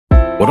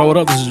What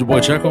up? This is your boy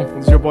Checo.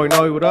 This is your boy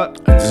Noe. What up?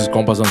 And this is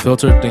Compas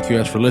Unfiltered. Thank you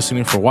guys for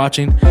listening, for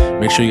watching.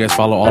 Make sure you guys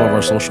follow all of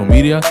our social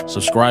media,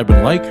 subscribe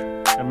and like.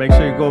 And make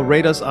sure you go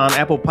rate us on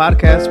Apple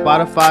Podcasts,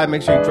 Spotify.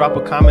 Make sure you drop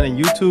a comment on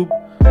YouTube.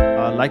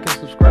 Like and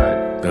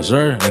subscribe. Yes,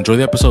 sir. Enjoy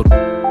the episode.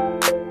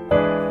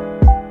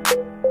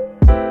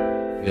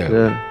 Yeah.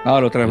 No,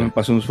 la otra vez me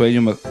pasó un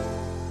sueño.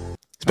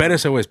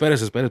 Espérese, güey.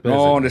 Espérese.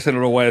 No, ese no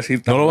lo voy a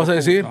decir. ¿No lo vas a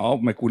decir? No,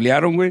 me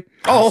culiaron, güey.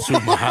 Oh, su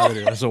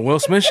madre. That's a Will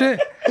Smith shit?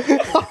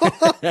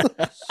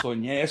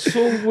 Soñé eso,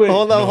 güey.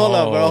 Hold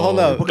up, bro. Hold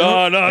up.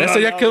 No. Eso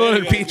ya quedó en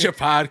el pinche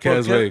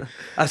podcast, güey.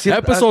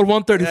 Episode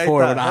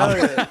 134.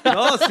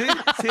 No, sí.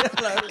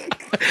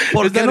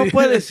 ¿Por qué no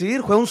puede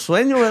decir? Fue un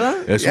sueño, ¿verdad?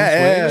 Es un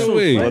sueño,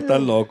 güey. No,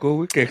 estás loco,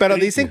 güey. Pero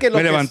dicen que lo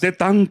me levanté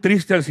tan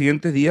triste al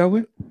siguiente día,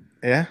 güey.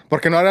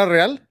 ¿Porque no era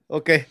real?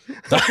 Ok.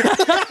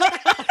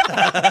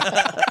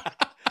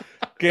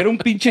 Que era un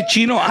pinche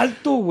chino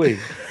alto, güey.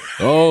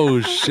 Oh,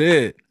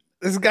 shit.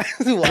 This guy's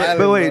wild.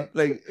 But wait,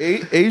 like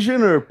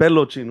Asian or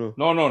pelo chino?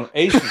 No,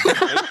 Asian.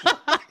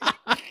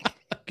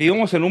 Que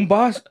íbamos en un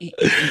bus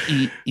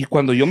y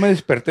cuando yo me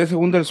desperté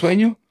según del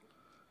sueño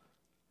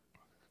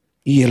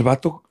y el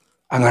vato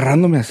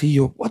agarrándome así,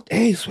 yo,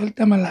 hey,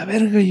 suéltame a la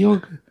verga, y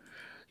yo,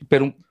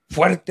 pero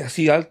fuerte,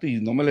 así alto,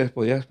 y no me les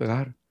podía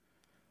despegar.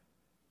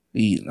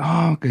 Y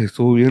no, que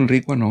estuvo bien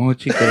rico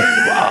anoche. Que,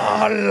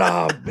 ¡ah,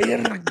 la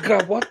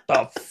verga! What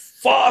the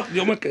fuck?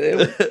 Yo me quedé,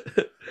 güey.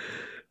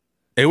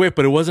 Hey, wait,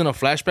 but it wasn't a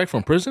flashback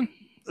from prison?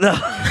 No.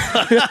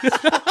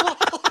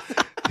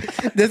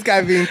 This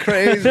guy being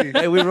crazy.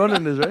 Hey, we're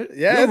running this, right?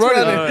 Yeah, it's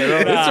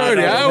running. It's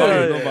already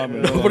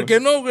out, güey. ¿Por qué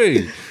no,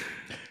 güey?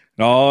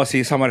 No,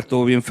 sí, esa madre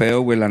estuvo bien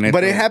feo, güey, la neta.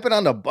 But it happened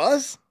on the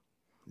bus?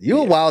 You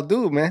a wild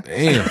dude, man.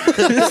 Damn.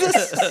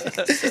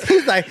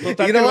 He's like,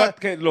 you know what?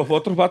 Que los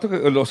otros vatos,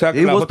 o sea,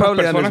 que las otras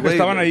personas que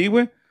estaban ahí,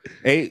 güey,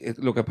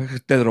 lo que pasa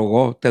es que te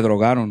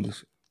drogaron,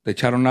 te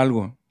echaron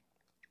algo.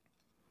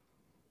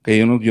 Que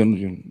yo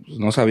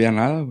no sabía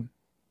nada, güey.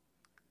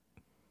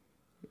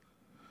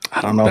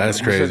 I don't know.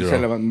 That's crazy,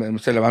 bro.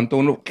 Se levantó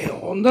uno, ¿qué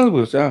onda,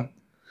 güey? O sea,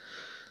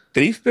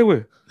 triste,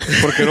 güey.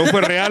 Porque no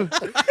fue real.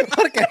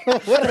 Porque no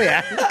fue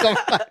real.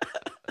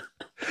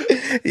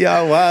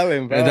 Yeah, wow,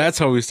 bro. And that's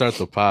how we start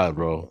the pod,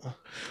 bro.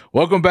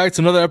 Welcome back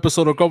to another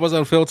episode of Compas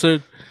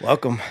Unfiltered.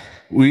 Welcome.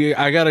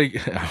 I'm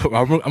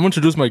gonna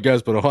introduce my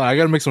guests, but hold on, I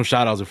gotta make some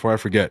shout outs before I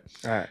forget.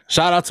 All right.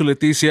 Shout out to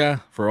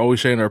Leticia for always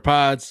sharing her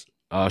pods,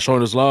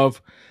 showing us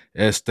love.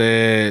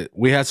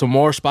 We had some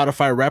more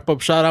Spotify wrap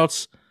up shout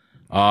outs.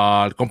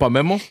 Compa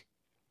Memo.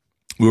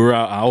 We were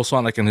also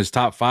on in his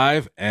top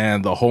 5,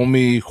 and the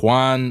homie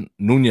Juan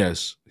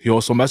Nunez. He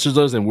also messaged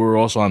us, and we were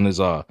also on his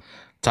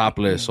top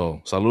list.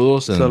 So,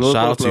 saludos and shout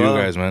out to you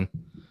guys, man.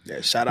 Yeah,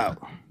 shout out.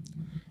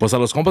 Pues a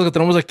los compas que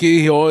tenemos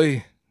aquí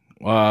hoy,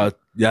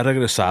 ya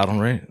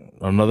regresaron, right?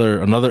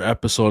 Another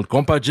episode.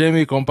 Compa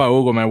Jimmy, compa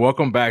Hugo, man.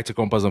 Welcome back to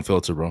Compas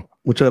Unfiltered, bro.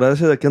 Muchas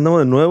gracias. Aquí andamos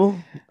de nuevo.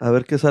 A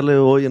ver qué sale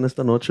hoy en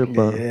esta noche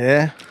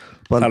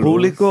para el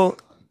público.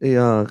 Y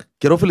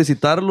quiero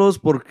felicitarlos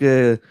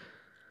porque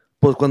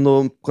pues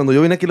cuando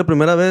yo vine aquí la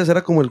primera vez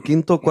era como el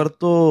quinto o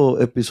cuarto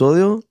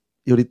episodio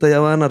y ahorita ya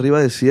van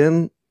arriba de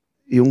 100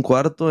 y un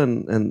cuarto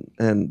and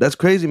that's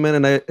crazy,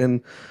 man.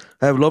 And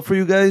I have love for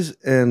you guys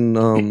and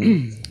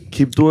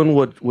keep doing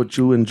what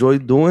you enjoy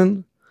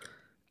doing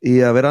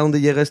y a ver a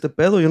dónde llega este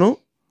pedo, you know?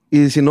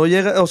 Y si no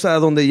llega, o sea, a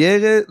donde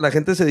llegue, la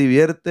gente se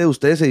divierte,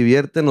 ustedes se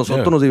divierten,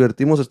 nosotros nos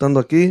divertimos estando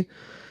aquí,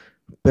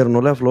 pero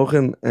no le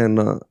aflojen and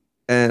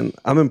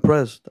I'm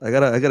impressed. I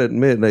gotta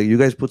admit, like you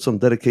guys put some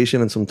dedication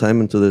and some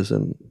time into this,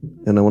 and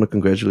I want to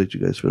congratulate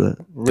you guys for that.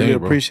 Really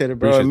appreciate it,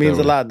 bro. It means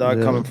a lot,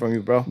 dog, coming from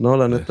you, bro. No,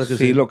 la neta que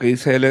sí. Sí, lo que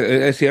dice él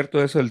es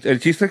cierto eso. El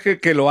chiste es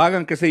que lo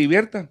hagan, que se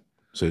diviertan.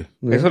 Sí.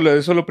 Eso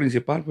es lo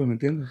principal, pues, ¿me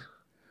entiendes?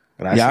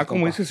 Gracias, ya,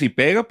 como dices, si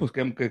pega, pues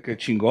que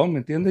chingón, ¿me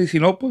entiendes? Y si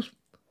no, pues,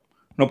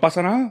 no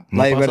pasa nada.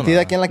 La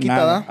divertida, ¿quién la quita,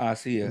 Nada. da?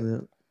 Así es.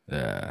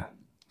 Yeah.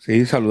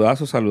 Sí,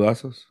 saludazos.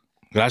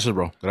 Gracias,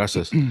 bro.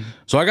 Gracias.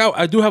 So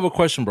I do have a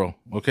question, bro.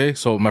 Okay,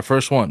 so my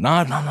first one.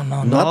 No.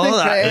 Nothing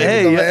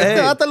crazy.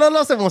 Este vato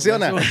no se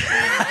emociona.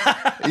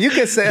 You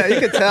can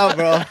tell,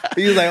 bro.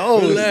 He's like, oh,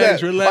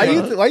 relax.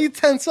 Why you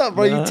tense up,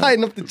 bro? You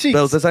tighten up the cheeks.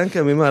 Pero ustedes saben que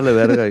a mí me vale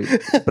verga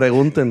y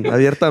pregunten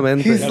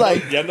abiertamente. He's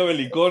like, ya ando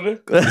belicón,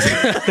 ¿eh?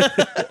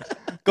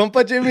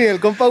 Compa Jimmy, el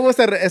compa Hugo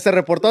se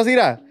reportó así,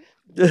 mira.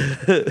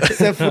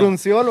 Se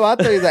frunció el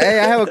vato. He's like,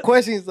 hey, I have a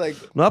question. He's like,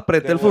 no,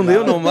 apreté el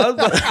fundido nomás.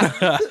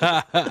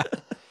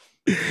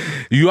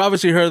 You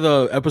obviously heard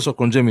the episode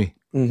con Jimmy.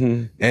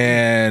 Mm-hmm.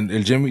 And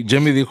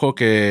Jimmy dijo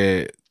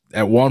que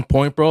at one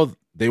point, bro,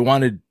 they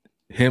wanted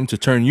him to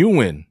turn you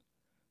in.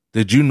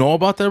 Did you know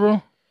about that,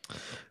 bro?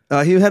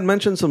 He had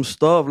mentioned some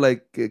stuff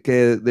like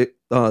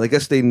I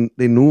guess they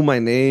knew my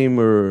name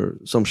or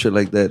some shit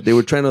like that. They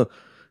were trying to,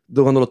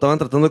 cuando lo estaban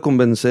tratando de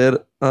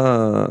convencer,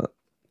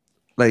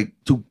 like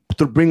to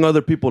bring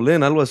other people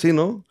in, algo así,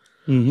 ¿no?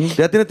 Mm-hmm.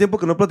 Ya tiene tiempo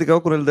que no he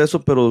platicado con él de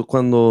eso, pero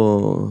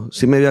cuando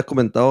sí me había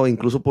comentado,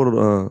 incluso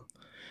por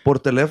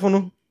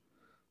teléfono,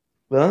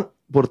 ¿verdad?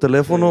 Por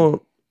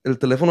teléfono, el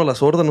teléfono a la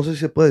sorda, no sé si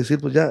se puede decir,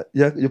 pues ya,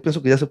 yo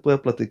pienso que ya se puede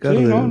platicar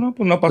sí,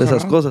 pues no pasa de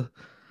esas nada. cosas.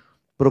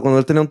 Pero cuando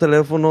él tenía un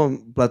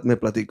teléfono, me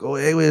platicó,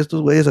 güey,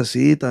 estos güeyes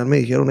así, también me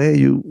dijeron,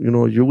 you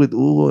know, you with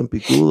Hugo en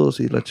Picudos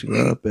y la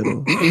chingada,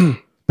 pero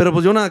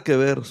pues yo nada que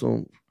ver,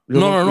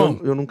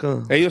 No. Yo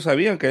nunca... Ellos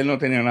sabían que él no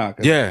tenía nada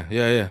que ver.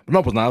 Yeah.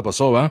 No, pues nada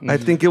pasó, ¿va? I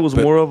think it was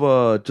more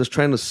of just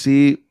trying to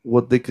see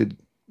what they could,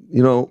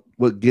 you know,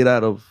 what get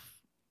out of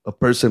a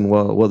person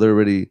while they're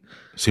already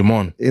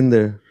Simón. in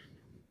there.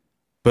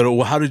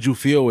 Pero how did you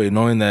feel, güey,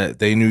 knowing that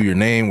they knew your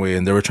name, güey,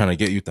 and they were trying to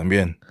get you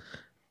también?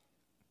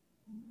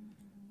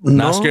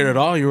 Not scared at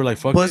all? You were like,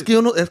 fuck Pues it.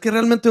 es que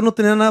realmente yo no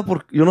tenía nada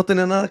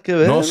que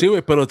ver. No, sí,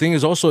 güey, pero the thing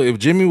is also, if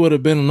Jimmy would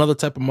have been another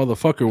type of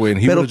motherfucker, güey,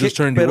 and he would have just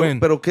turned you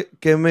in. Pero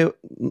que me...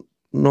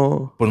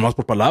 No. Pues más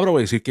por palabra,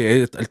 güey, decir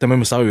que él también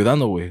me estaba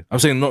ayudando, güey. I'm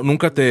saying, no,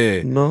 nunca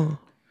te...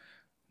 No.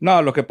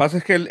 No, lo que pasa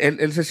es que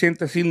él se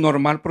siente así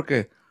normal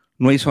porque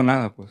no hizo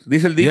nada, pues.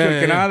 Dice el dicho,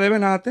 el que nada debe,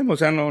 nada teme. O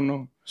sea,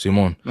 no.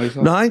 Simón. No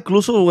hizo nada.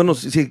 Incluso, bueno,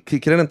 si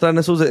quieren entrar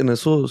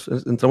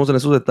entramos en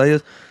esos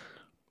detalles.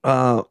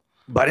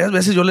 Varias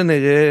veces yo le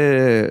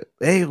negué,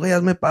 hey, güey,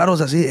 hazme paros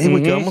así, hey,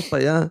 güey, que vamos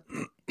para allá.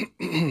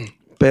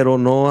 Pero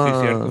no Sí,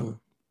 cierto.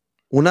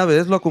 Una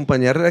vez lo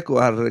acompañé a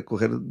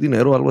recoger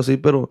dinero o algo así,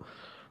 pero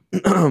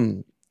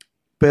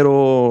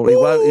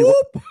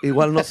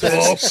igual no sé.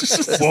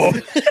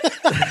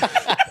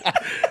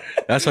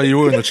 That's how you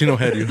were in the chino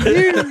head, you.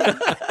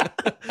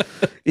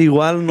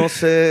 Igual no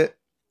sé,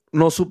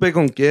 no supe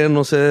con quién,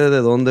 no sé de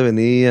dónde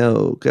venía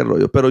o qué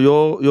rollo. Pero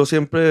yo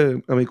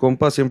siempre, a mi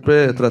compa,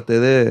 siempre traté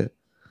de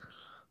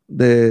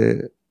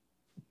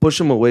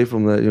push him away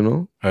from that, you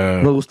know.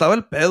 Nos gustaba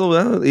el pedo,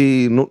 ¿verdad?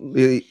 Y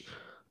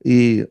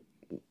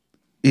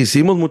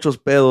hicimos muchos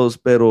pedos,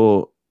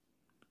 pero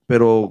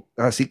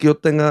así que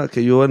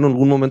yo en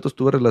algún momento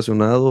estuve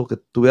relacionado, que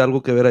tuve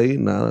algo que ver ahí,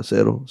 nada,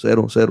 cero.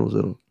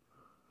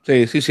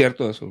 Sí,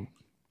 cierto eso.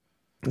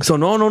 Eso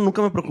no,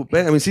 nunca me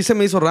preocupé. A mí sí se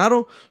me hizo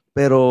raro,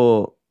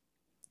 pero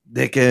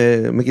de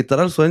que me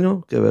quitara el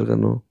sueño, qué verga,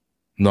 no.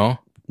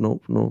 No. No.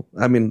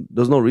 I mean,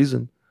 there's no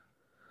reason.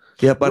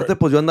 Y aparte,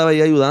 pues yo andaba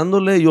ahí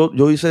ayudándole. Yo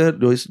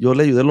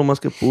le ayudé lo más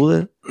que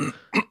pude.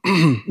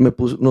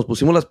 Nos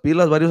pusimos las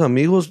pilas, varios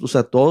amigos. O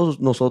sea, todos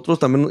nosotros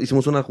también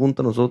hicimos una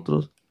junta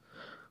nosotros.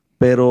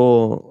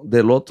 Pero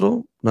del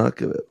otro, nada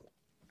que ver.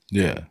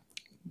 Yeah.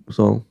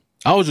 So...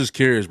 I was just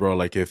curious, bro,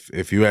 like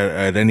if you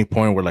at any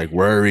point were like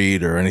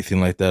worried or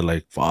anything like that,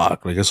 like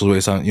fuck, like esos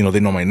güeyes, you know, they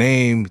know my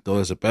name,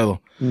 todo ese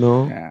pedo.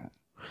 No. Yeah.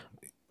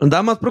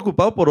 Andaba más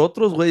preocupado por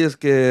otros güeyes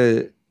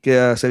que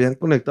se habían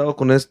conectado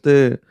con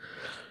este.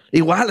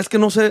 Igual, es que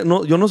no sé,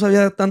 yo no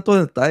sabía tanto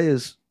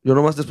detalles. Yo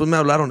nomás después me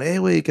hablaron,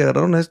 güey, que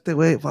agarraron a este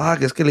güey,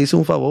 fuck, es que le hice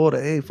un favor,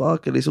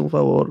 fuck, que le hice un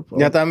favor. Fuck.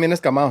 Ya estaban bien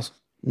escamados.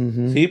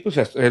 Uh-huh. Sí, pues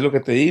es lo que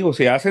te digo.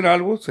 Si hacen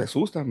algo, se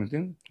asustan, ¿me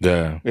entiendes?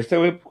 Yeah. Este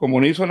güey, como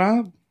no hizo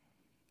nada.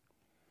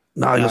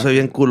 No, yo soy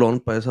bien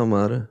culón para esa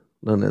madre,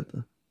 la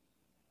neta.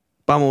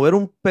 Para mover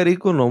un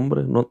perico, no,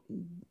 hombre, no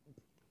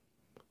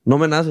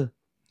me nace.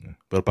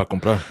 Pero para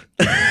comprar.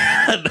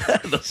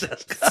 No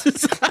seas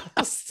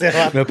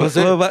me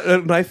pasó.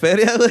 No hay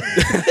feria, güey.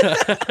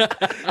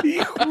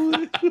 Hijo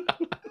de...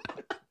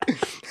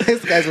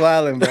 This guy's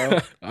wilding,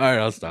 bro. All right,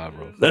 I'll stop,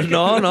 bro.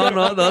 No,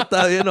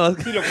 está bien. No.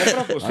 Si lo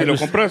compras, pues si lo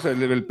compras,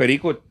 el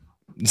perico...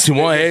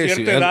 Simón, de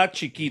cierta edad,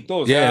 chiquito,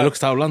 o sea, es lo que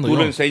estaba hablando tú yo.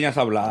 lo enseñas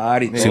a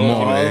hablar y todo.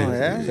 Simón,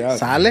 O sea,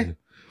 sale.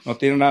 No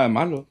tiene nada de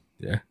malo.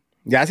 Yeah.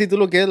 Ya si tú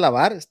lo quieres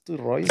lavar, es tu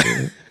rollo.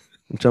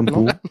 Un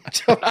champú.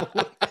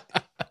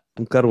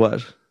 Un car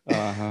wash.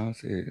 Ajá,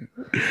 sí.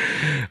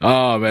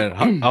 Oh,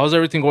 man. How's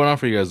everything going on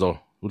for you guys, though?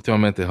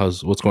 Últimamente,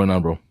 what's going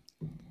on, bro?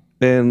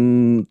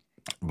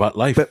 But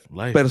life.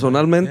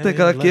 Personalmente, Yeah,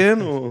 cada life.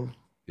 quien o...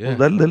 Yeah.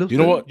 Dale You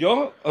know what?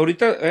 Yo,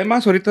 ahorita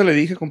le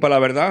dije, compa, la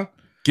verdad.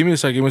 Give me a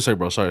sec,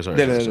 bro. Sorry.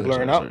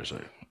 blur it out.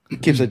 Sorry.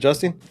 Keeps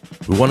adjusting.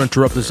 We want to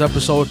interrupt this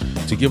episode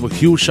to give a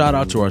huge shout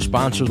out to our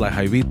sponsors like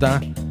Jaivita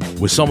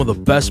with some of the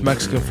best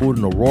Mexican food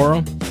in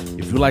Aurora.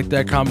 If you like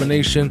that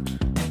combination,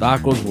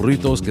 tacos,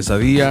 burritos,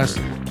 quesadillas,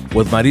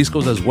 with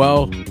mariscos as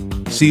well,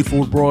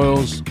 seafood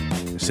broils,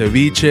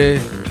 ceviche,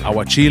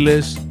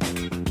 aguachiles,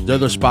 they're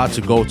the spot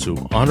to go to.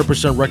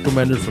 100%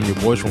 recommended from your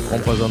boys from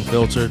Compas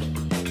Unfiltered.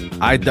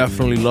 I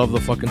definitely love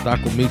the fucking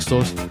taco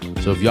mixtos.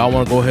 So if y'all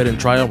want to go ahead and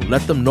try them,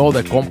 let them know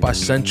that Compas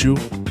sent you.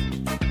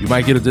 You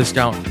might get a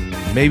discount,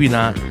 maybe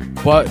not,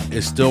 but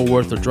it's still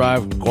worth the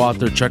drive. Go out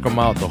there, check them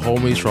out. The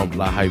homies from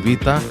La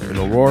Jaivita in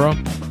Aurora,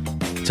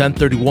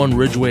 1031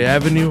 Ridgeway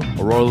Avenue,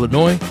 Aurora,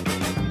 Illinois.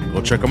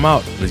 Go check them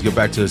out. Let's get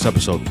back to this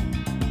episode.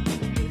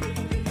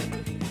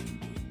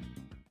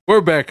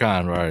 We're back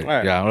on, right? All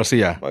right. Yeah, ahora sí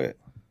ya. Okay.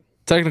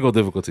 Technical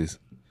difficulties.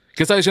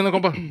 ¿Qué está diciendo,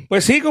 compa?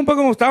 Pues sí, compa,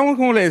 como estábamos,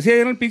 como le decía,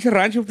 allá en el pinche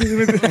rancho.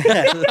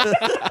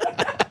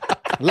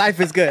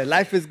 Life is good.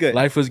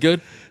 Life is good.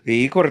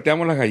 Sí,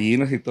 correteamos las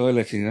gallinas y todo de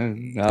la chingada.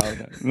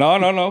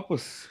 No,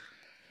 pues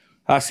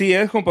así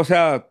es, compa. O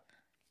sea,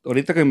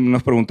 ahorita que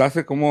nos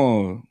preguntaste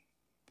cómo...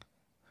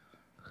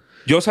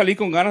 Yo salí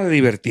con ganas de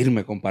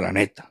divertirme, compa, la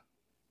neta.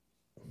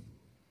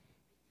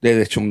 De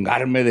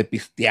deschongarme, de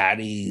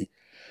pistear y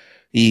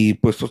Y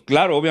pues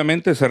claro,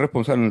 obviamente ser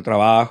responsable en el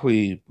trabajo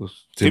y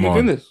pues, ¿sí me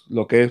entiendes?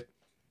 Lo que es,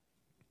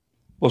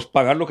 pues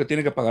pagar lo que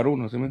tiene que pagar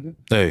uno, ¿sí me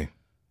entiendes? Sí.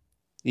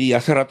 Y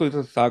hace rato te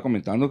estaba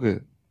comentando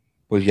que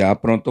pues ya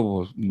pronto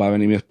pues, va a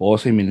venir mi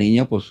esposa y mi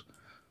niña, pues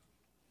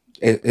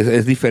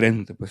es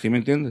diferente, pues, ¿sí me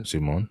entiendes?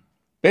 Simón.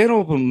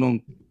 Pero pues no,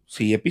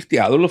 sí he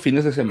pisteado los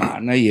fines de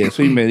semana y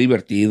eso y me he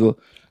divertido,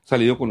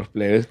 salido con los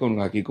plebes,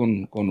 aquí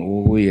con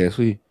Hugo y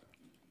eso y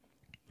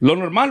lo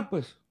normal,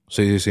 pues.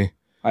 Sí, sí, sí.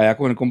 Allá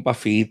con el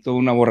compafito,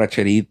 una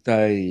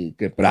borracherita y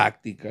que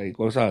práctica y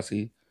cosas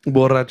así.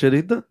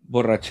 ¿Borracherita?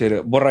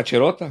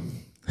 Borracherota.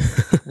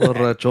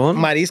 ¿Borrachón?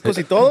 ¿Mariscos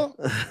y todo?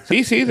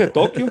 Sí, sí, de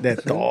Tokio. De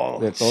todo.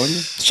 De Toño.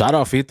 Shout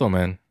out Fito,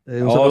 man. Un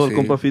saludo al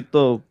compa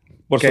Fito.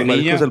 Por su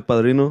niña. Es el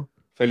padrino.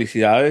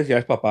 Felicidades, ya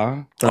es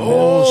papá.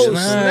 Oh,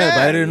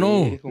 snap. I didn't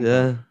know.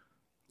 Yeah.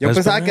 Yo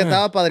pensaba que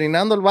estaba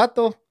padrinando el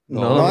vato.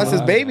 No, ese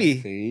es baby.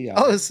 Sí, ya.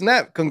 Oh,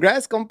 snap.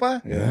 Congrats,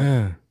 compa.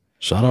 Yeah.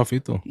 Shout out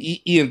Fito.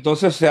 Y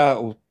entonces, o sea,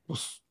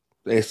 pues,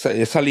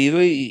 he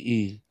salido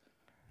y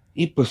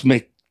pues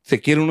se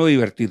quiere uno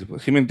divertir,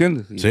 pues, ¿sí me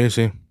entiendes? Sí,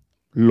 sí.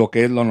 Lo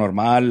que es lo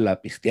normal, la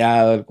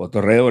pisteada, el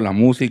cotorreo, la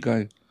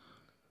música.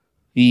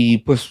 Y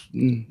pues,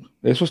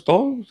 eso es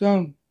todo. O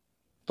sea,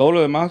 todo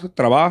lo demás,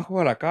 trabajo,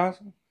 a la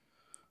casa.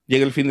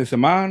 Llega el fin de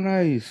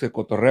semana y se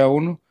cotorrea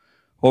uno.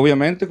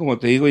 Obviamente, como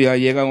te digo, ya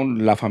llega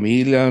la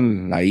familia,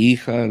 la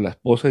hija, la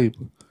esposa y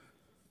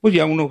pues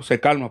ya uno se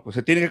calma, pues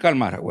se tiene que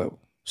calmar a huevo.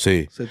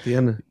 Sí. Se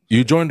tiene.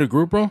 You joined the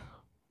group, bro?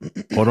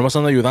 ¿O no me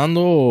están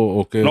ayudando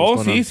o qué? No,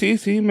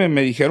 sí.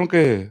 Me dijeron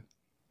que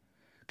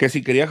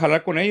si quería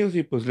jalar con ellos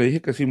y pues le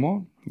dije que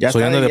Simón. Ya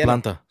Soy está de lleno.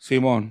 planta.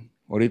 Simón,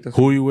 ahorita sí.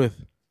 Who you with?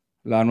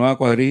 La nueva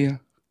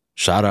cuadrilla.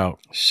 Shout out.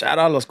 Shout out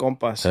a los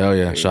compas. Hell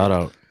yeah, shout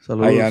out.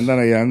 Saludos. Ahí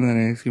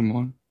andan,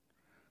 Simón.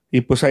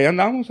 Y pues ahí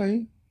andamos,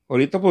 ahí.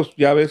 Ahorita pues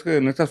ya ves que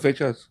en estas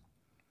fechas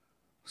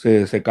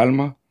se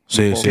calma.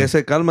 Sí, sí. Que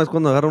se calma es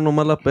cuando agarra uno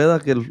más la peda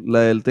que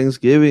el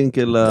Thanksgiving,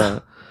 que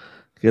la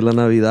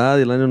Navidad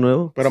y el Año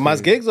Nuevo. ¿Pero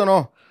más gigs o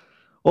no?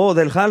 Oh,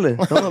 del jale.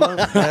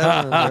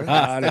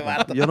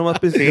 Yo nomás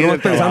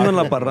pensando en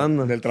la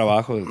parranda. Del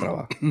trabajo.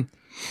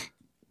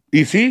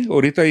 Y sí,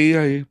 ahorita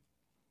ahí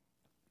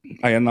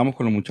andamos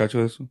con los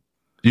muchachos eso.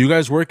 You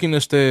guys working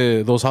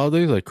those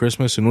holidays, like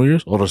Christmas and New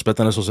Year's? ¿O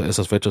respetan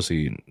esas fechas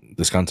y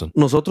descansan?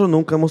 Nosotros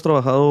nunca hemos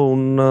trabajado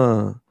un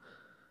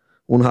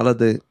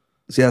holiday.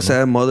 Ya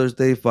sea Mother's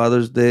Day,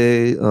 Father's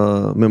Day,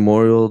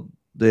 Memorial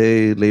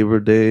Day,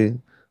 Labor Day,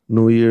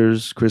 New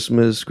Year's,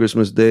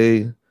 Christmas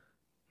Day.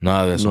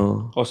 Nada de eso.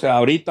 No. O sea,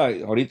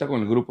 ahorita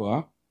con el grupo,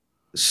 ¿ah?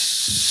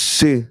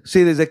 Sí,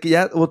 desde que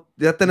ya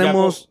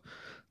tenemos...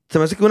 Se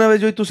me hace que una vez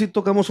yo y tú sí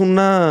tocamos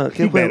una...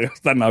 ¿Qué fue? Pero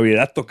hasta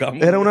Navidad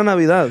tocamos. Era una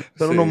Navidad,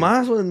 pero Sí.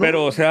 nomás, ¿no?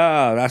 Pero, o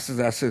sea,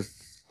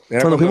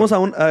 Cuando fuimos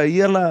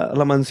ahí a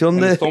la mansión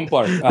en Stone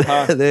Park.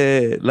 Ajá.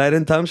 de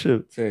Lighten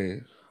Township.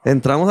 Sí.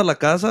 Entramos a la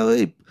casa,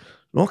 güey.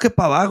 No, que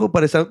para abajo.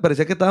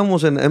 Parecía que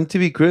estábamos en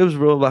MTV Cribs,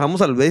 bro.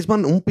 Bajamos al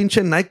basement, un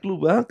pinche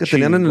nightclub, ¿verdad? Que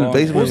tenían en el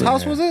basement. Whose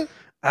house was it?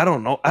 I don't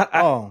know.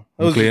 Oh, it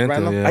Un was cliente,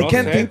 random. yeah. I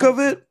can't No sé. think of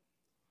it.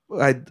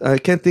 I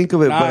can't think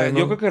of it. Nah, but I yo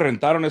know. creo que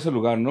rentaron ese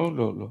lugar,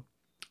 ¿no?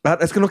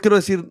 Es que no quiero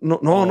decir...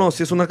 No,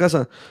 sí es una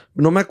casa.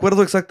 No me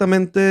acuerdo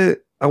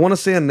exactamente... I want to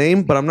say a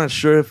name, but I'm not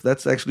sure if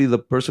that's actually the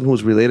person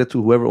who's related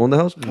to whoever owned the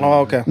house.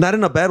 Oh, okay. Not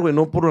in a bad way,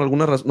 no por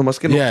alguna razón. Nomás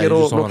que Yeah, you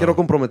just don't no quiero wanna-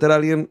 comprometer a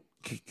alguien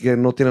que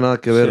no tiene nada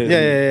que ver. Sí.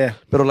 Yeah.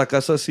 Pero la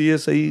casa sí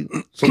es ahí.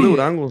 Son de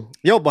Durango.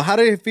 Yo, but how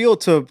did it feel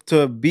to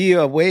be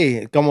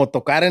away? Como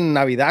tocar en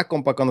Navidad,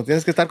 compa, cuando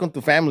tienes que estar con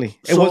tu family.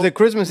 Was it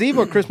Christmas Eve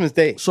or Christmas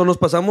Day? Nos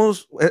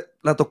pasamos...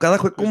 la tocada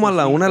fue como a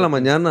la 1 de la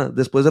mañana,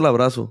 después del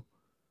abrazo.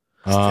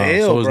 Still,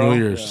 so it was bro. New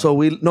Year's. So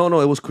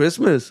no, it was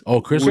Christmas.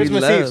 Oh, Christmas.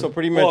 Christmas left. Eve, so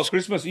pretty Oh, much.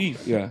 Christmas Eve.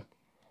 Yeah.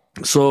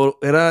 So,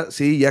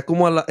 ya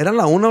como era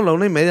la 1 o la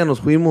 1:30 nos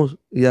fuimos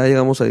y ya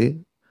llegamos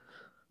ahí.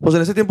 Pues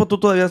en ese tiempo tú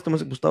todavía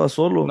estabas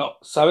solo. No,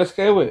 ¿sabes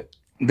qué, güey?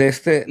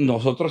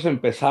 Nosotros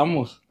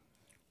empezamos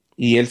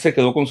y él se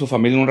quedó con su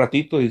familia un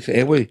ratito y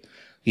dice, güey.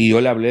 Y yo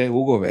le hablé,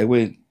 Hugo,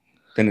 güey,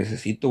 te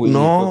necesito, güey. No,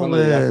 Y fue cuando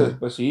güey. llegaste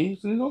después, sí,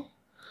 ¿no?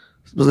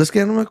 Pues es que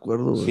ya no me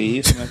acuerdo, güey.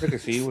 Sí, se me hace que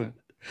sí, güey.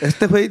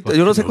 Este güey,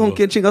 yo no sé con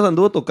quién chingados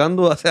anduvo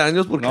tocando hace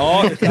años porque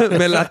No,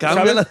 me la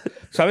cambia.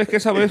 ¿Sabes qué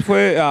esa vez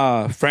fue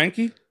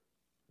Frankie?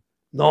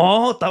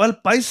 No, estaba el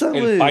paisa,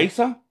 güey. El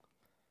paisa.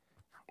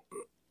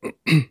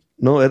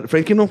 No,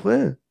 Frankie no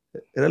fue.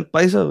 Era el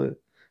paisa, güey.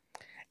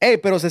 Hey,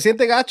 pero ¿se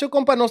siente gacho,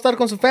 compa, no estar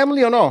con su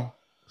family o no?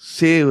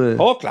 Sí, güey.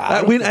 Oh,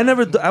 claro. I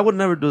would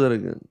never do that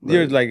again.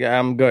 You're like,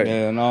 I'm good.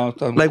 No,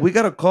 Like, we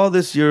got a call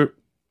this year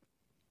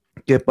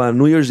que para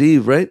New Year's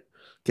Eve, right?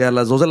 Que a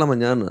las 2 de la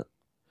mañana.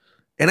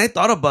 And I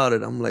thought about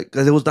it. I'm like,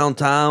 because it was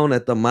downtown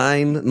at the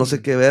Mine, no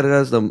sé qué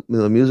vergas,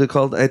 the music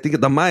hall. I think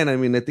the Mine,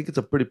 I think it's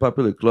a pretty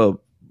popular club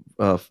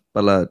para la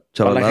Para la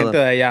chavalada. gente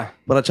de allá.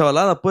 Para la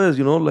chavalada, pues,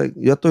 you know, like,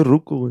 yo ya estoy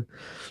ruco, güey.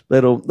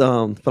 Pero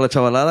para la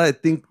chavalada, I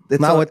think...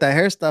 Not with that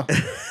hairstyle.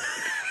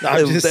 No,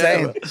 I'm just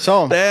saying.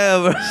 Show him.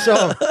 Damn.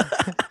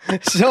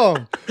 Show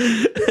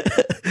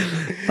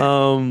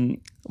him.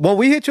 Well,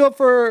 we hit you up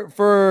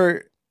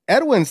for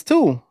Edwin's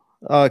too.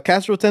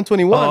 Castro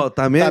 1021. Oh,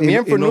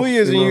 también for New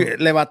Year's.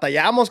 Le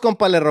batallamos,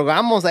 compa. Le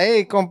rogamos,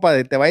 hey,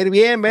 compa, te va a ir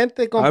bien,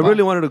 vente, compa. I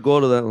really wanted to go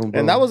to that one, bro.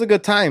 And that was a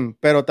good time.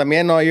 Pero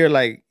también, no, you're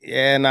like,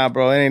 yeah, nah,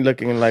 bro, it ain't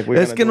looking like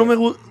we're Es que no me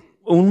gusta.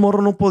 Un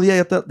morro no podía,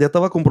 ya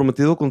estaba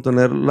comprometido con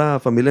tener la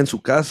familia en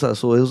su casa.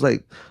 So it was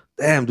like,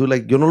 damn, dude,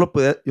 like, yo no le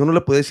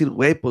podía decir,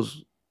 güey,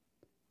 pues,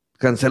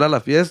 cancela la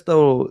fiesta.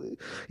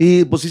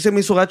 Y pues sí se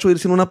me hizo gacho ir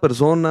sin una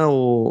persona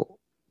o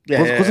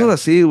cosas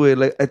así, güey.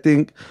 Like, I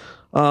think,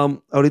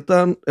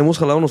 ahorita hemos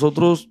jalado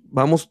nosotros,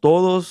 vamos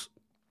todos.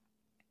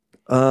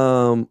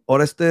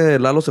 Ahora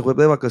Lalo se fue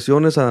de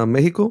vacaciones a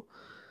México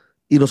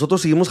y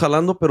nosotros seguimos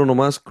jalando, pero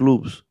nomás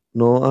clubs.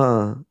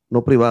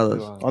 No privadas.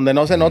 Donde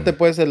no se note,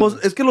 pues, Pues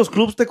es que los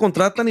clubs te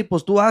contratan y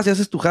pues tú y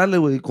haces tu jale,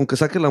 güey, con que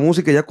saques la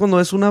música. Ya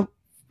cuando es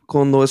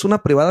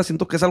una privada,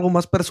 siento que es algo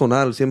más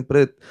personal.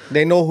 Siempre...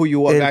 They know who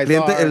you are,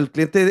 el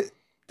cliente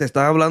te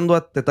está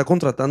hablando, te está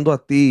contratando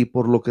a ti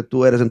por lo que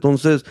tú eres.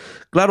 Entonces,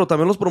 claro,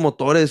 también los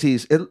promotores y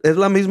es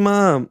la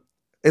misma...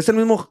 Es el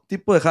mismo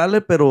tipo de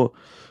jale, pero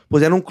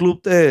pues ya en un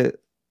club ¿cuál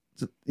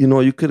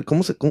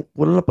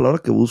es la palabra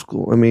que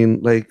busco? I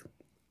mean, like,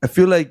 I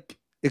feel like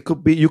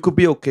you could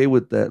be okay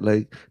with that.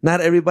 Like,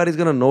 not everybody's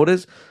gonna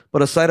notice,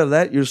 but aside of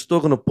that, you're still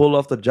gonna pull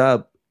off the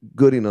job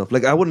good enough.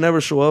 Like, I would never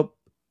show up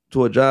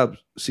to a job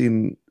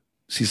si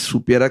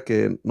supiera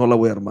que no la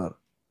voy a armar.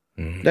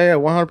 Yeah,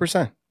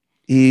 100%.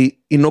 Y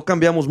no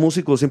cambiamos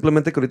músicos,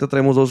 simplemente que ahorita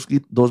traemos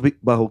dos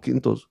bajo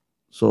quintos.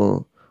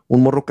 So,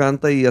 un morro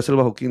canta y hace el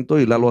bajo quinto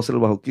y Lalo hace el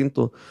bajo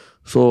quinto.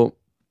 So,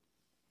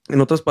 en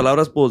otras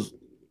palabras, pues,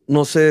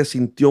 no se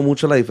sintió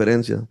mucho la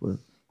diferencia, pues,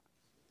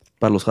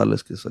 para los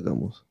jales que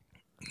sacamos.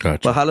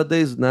 Gotcha. But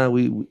holidays, I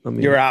mean,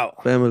 you're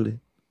out. Family.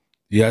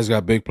 You guys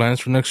got big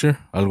plans for next year?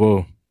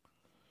 Algo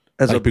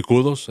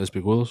picudos?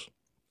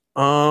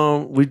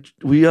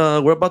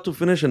 We're about to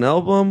finish an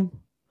album.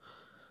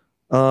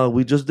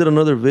 We just did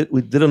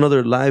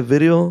another live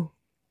video.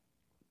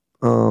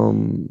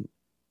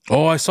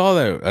 Oh, I saw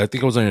that. I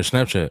think it was on your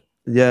Snapchat.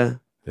 Yeah.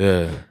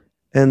 Yeah.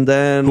 And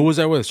then... Who was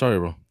that with? Sorry,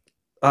 bro.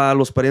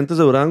 Los parientes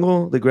de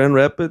Durango, de Grand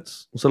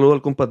Rapids. Un saludo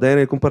al compa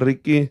Danny, al compa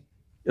Ricky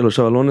y a los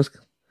chavalones.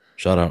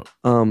 Shout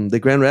out. De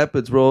Grand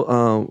Rapids,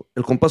 bro.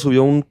 El compa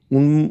subió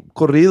un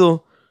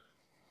corrido.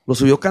 Lo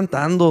subió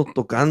cantando,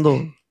 tocando.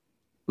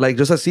 Like,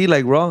 just así,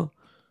 like, raw.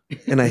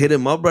 And I hit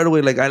him up right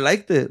away. Like, I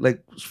liked it.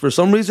 Like, for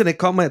some reason, it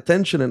caught my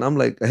attention. And I'm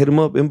like, I hit him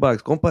up,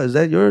 inbox. Compa, is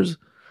that yours?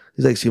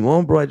 He's like,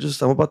 Simon, bro,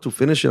 I'm about to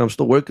finish it. I'm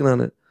still working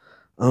on it.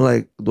 I'm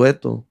like,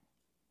 dueto.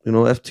 You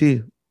know,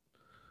 FT.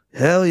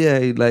 Hell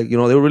yeah. Like, you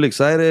know, they were really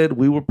excited.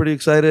 We were pretty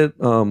excited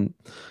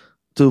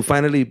to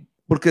finally...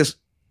 Porque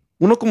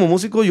uno como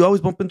músico, you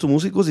always bump into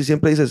músicos y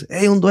siempre dices,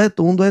 hey, un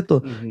dueto.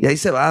 Mm-hmm. Y ahí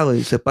se va,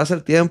 güey. Se pasa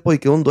el tiempo y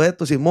que un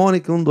dueto, Simón,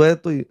 y que un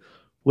dueto y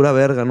pura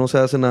verga, no se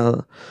hace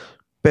nada.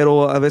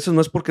 Pero a veces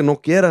no es porque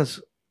no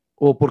quieras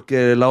o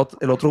porque el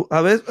otro...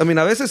 A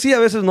veces sí, a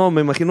veces no.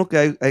 Me imagino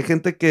que hay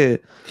gente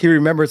que... He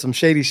remembers some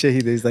shady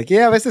shit. He's like,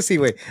 yeah, a veces sí,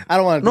 güey. I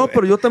don't want to No,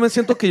 pero yo también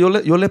siento que yo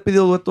le he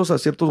pedido duetos a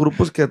ciertos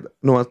grupos que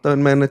nomás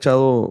también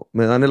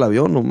me dan el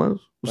avión nomás.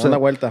 O sea, una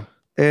vuelta.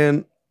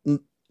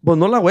 Pues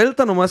no la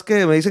vuelta, nomás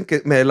que me dicen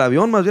que... El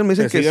avión más bien me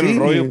dicen que sí. El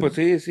rollo, pues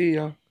sí,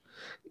 ya.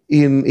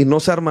 Y no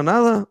se arma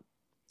nada.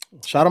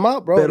 Shout them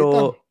out,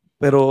 bro.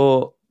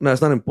 Pero... No, it's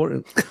not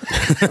important.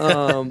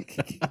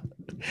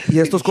 Y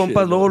estos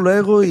compas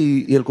luego,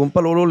 y el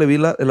compa luego le vi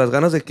las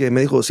ganas de que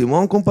me dijo,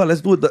 Simón, compa,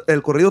 let's do it.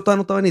 El corrido todavía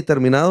no estaba ni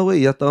terminado, güey,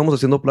 y ya estábamos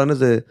haciendo planes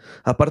de,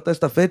 aparte de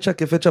esta fecha,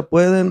 ¿qué fecha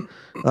pueden?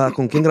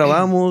 ¿Con quién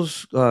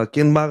grabamos?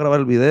 ¿Quién va a grabar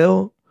el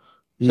video?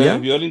 Y se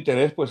vio el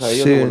interés, pues,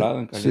 ahí de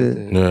volada en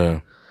caliente. Sí.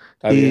 Yeah.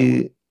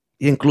 Y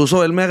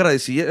incluso él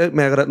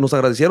nos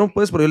agradecieron,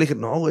 pues, pero yo le dije,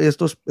 no, güey,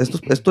 esto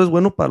es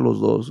bueno para los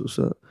dos. O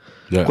sea,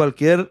 yeah.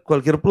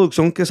 Cualquier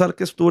producción que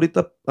saques tú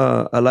ahorita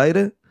al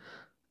aire,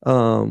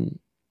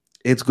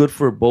 it's good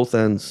for both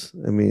ends.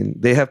 I mean,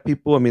 they have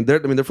people,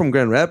 they're from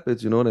Grand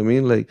Rapids, you know what I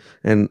mean? Like,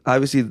 and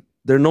obviously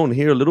they're known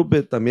here a little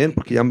bit también,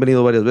 porque ya han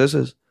venido varias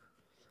veces.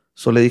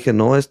 So le dije,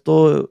 no,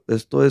 esto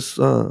es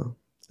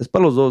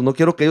para los dos. No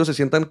quiero que ellos se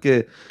sientan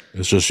que...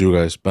 It's just you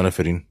guys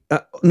benefiting.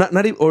 Not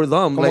even, or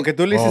them. Como like, que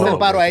tú le hiciste el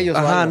paro a ellos.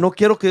 Ajá, no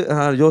quiero que...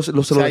 yo se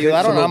lo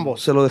ayudaron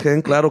ambos. Se lo dejé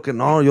en claro que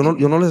no, yo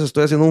no les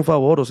estoy haciendo un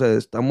favor. O sea,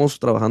 estamos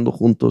trabajando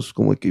juntos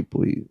como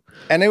equipo.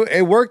 And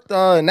it worked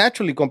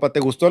naturally, compa. ¿Te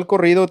gustó el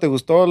corrido? ¿Te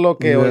gustó lo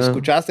que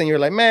escuchaste? And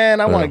you're like, man,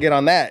 I want to get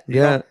on that.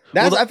 You know?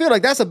 I feel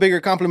like that's a bigger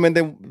compliment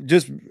than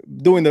just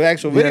doing the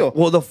actual video.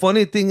 Well, the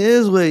funny thing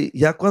is, güey,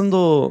 ya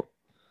cuando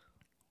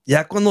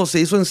se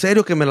hizo en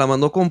serio, que me la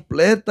mandó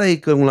completa y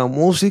con la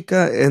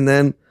música, and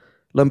then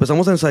la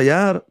empezamos a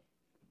ensayar,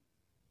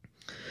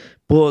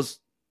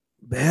 pues,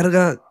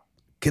 verga,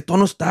 ¿qué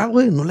tono está,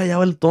 güey? No le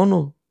hallaba el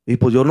tono. Y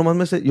pues yo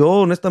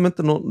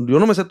honestamente yo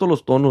no me sé todos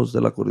los tonos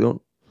del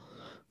acordeón.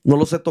 No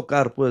lo sé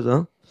tocar, pues,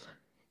 ¿ah?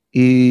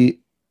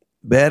 Y,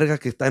 verga,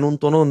 que está en un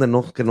tono donde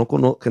que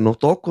no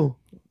toco.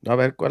 A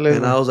ver, ¿cuál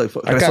es?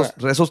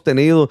 Re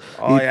sostenido.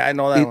 Oh, yeah, I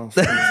know that one.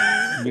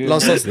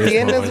 Los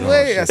sostienes,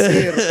 güey,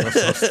 así.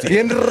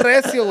 Bien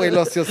recio, güey,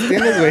 los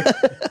sostienes, güey.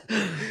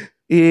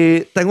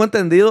 Y tengo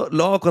entendido,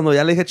 luego cuando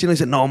ya le dije chino,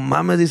 dice, no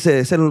mames, dice,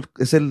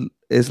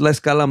 es la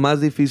escala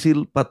más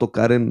difícil para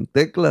tocar en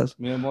teclas.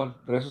 Mi amor,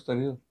 re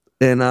sostenido.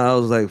 And I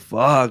was like,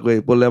 fuck,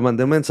 güey. Pues le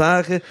mandé un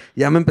mensaje,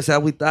 ya me empecé a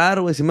agüitar,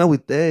 güey, sí me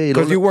agüité.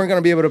 Because you weren't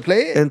going to be able to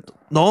play it?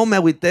 No, me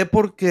agüité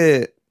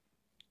porque,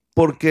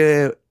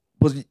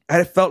 pues,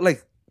 I felt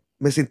like,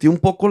 me sentí un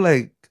poco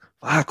like,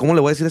 ¿cómo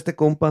le voy a decir a este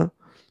compa?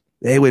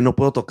 Güey, no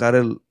puedo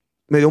tocar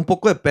me dio un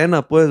poco de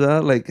pena, pues,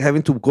 ¿verdad? Like,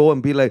 having to go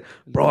and be like,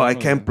 bro, I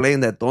can't play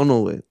in that tono,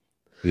 güey.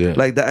 Yeah.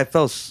 Like, that, I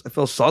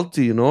felt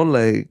salty, you know?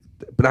 Like,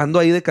 ando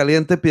ahí de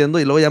caliente pidiendo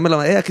y luego ya me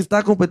la... aquí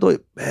está, compa. Y todo.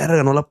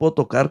 Verga, no la puedo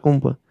tocar,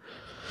 compa.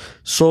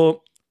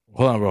 So...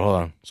 Hold on, bro.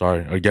 Hold on.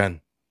 Sorry.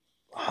 Again.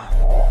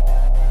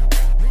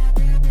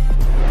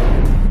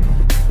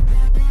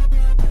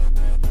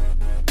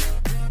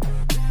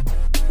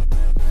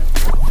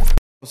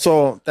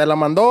 So, te la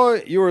mandó,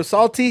 you were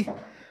salty,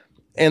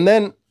 and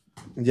then...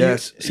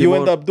 Yes. You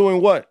end up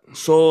doing what?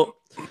 So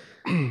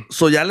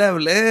ya le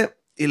hablé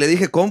y le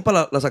dije,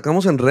 compa, la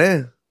sacamos en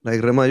re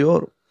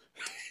mayor.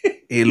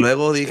 Y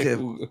luego dije,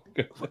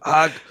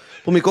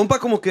 pues mi compa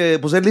como que,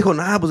 pues él dijo,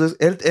 nah, pues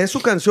es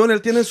su canción,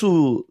 él tiene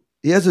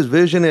he has his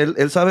vision,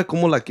 él sabe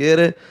cómo la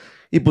quiere.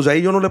 Y pues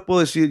ahí yo no me le puedo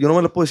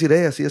decir,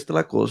 así está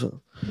la cosa.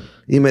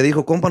 Y me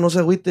dijo, compa, no se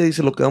agüite,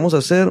 dice, lo que vamos a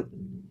hacer,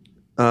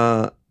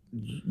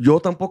 yo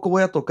tampoco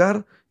voy a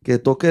tocar, que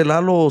toque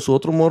Lalo o su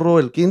otro morro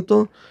el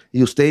quinto,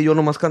 y usted y yo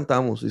nomás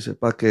cantamos, dice,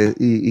 para que,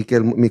 y que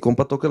mi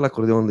compa toque el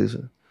acordeón, dice.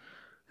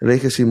 Le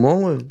dije,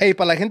 Simón, güey. Hey,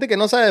 para la gente que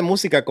no sabe de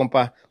música,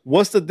 compa,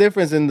 what's the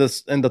difference in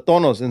the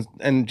tonos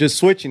and just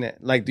switching it?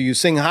 Like, do you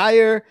sing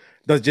higher?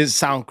 Does it just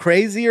sound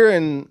crazier?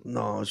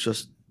 No, it's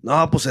just...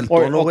 No, pues el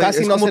tono, güey,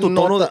 casi es no como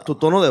tu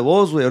tono de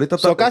voz, güey. Ahorita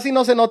casi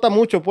no se nota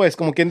mucho, pues,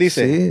 como quien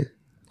dice. Sí.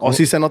 O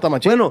sí se nota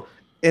machín. Bueno,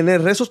 en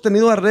el re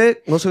sostenido a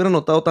re no se hubiera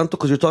notado tanto,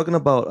 because you're talking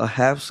about a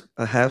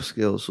half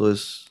scale, so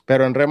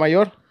Pero en re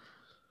mayor,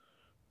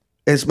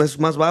 es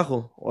más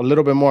bajo. a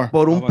little bit more.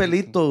 Por un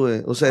pelito,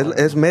 güey. O sea,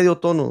 es medio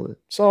tono, güey.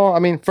 So, I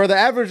mean, for the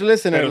average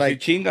listener, Pero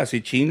like...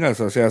 si chingas,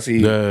 o sea,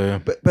 si...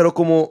 Pero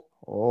como...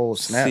 Oh,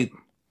 snap. Sí.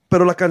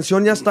 Pero la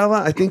canción ya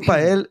estaba, I think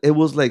para él, it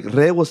was like,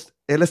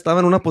 él estaba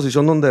en una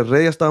posición donde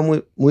re ya estaba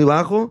muy, muy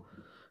bajo.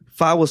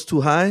 Fa was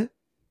too high.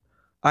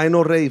 I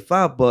know re y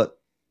fa, but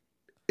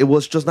it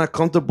was just not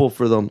comfortable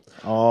for them.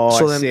 Oh,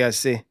 I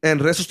see. En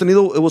re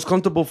sostenido, it was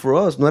comfortable for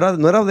us. No era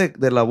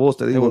de la voz,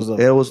 te digo.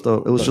 It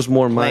was just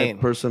more my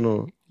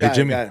personal. Hey,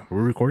 Jimmy, are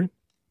we recording?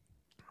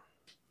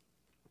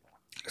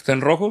 ¿Está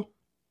en rojo?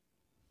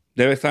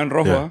 Debe estar en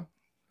rojo, Yeah.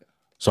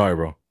 Sorry,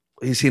 bro.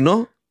 ¿Y si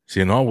no?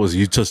 Si no, was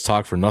you just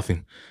talk for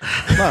nothing.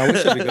 No, we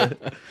should be good.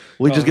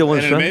 We just get one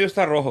en shot. el medio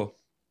está rojo.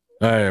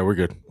 Hey, we're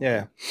good.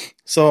 Yeah.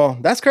 So,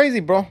 that's crazy,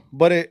 bro.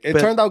 But it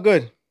turned out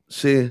good.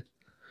 Sí.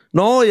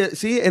 No,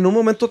 sí, en un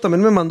momento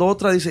también me mandó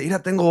otra. Dice,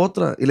 mira, tengo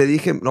otra. Y le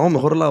dije, no,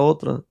 mejor la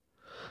otra.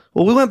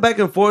 Well, we went back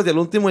and forth. Y al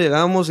último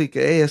llegamos y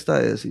que, hey,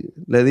 esta es. Y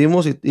le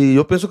dimos y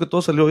yo pienso que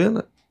todo salió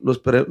bien. Lo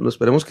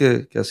esperemos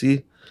que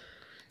así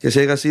que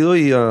se haya sido.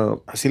 Y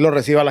así lo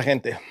reciba la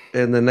gente.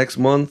 In the next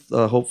month,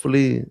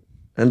 hopefully,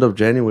 end of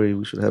January,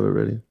 we should have it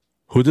ready.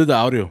 Who did the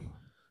audio?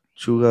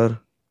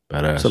 Sugar.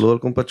 Badass. Saludo al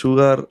compa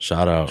Sugar.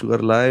 Shout out.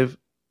 Sugar Live.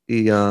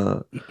 Y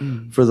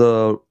for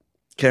the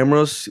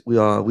cameras, we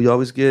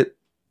always get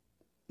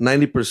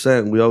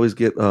 90%. We always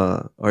get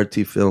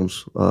RT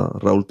Films,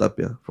 Raúl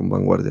Tapia from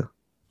Vanguardia.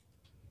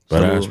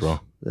 Badass, bro.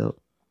 Yeah.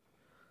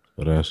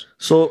 Badass.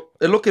 So,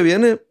 es lo que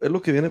viene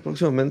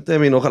próximamente. I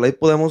mean, ojalá y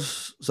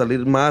podamos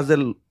salir más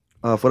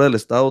fuera del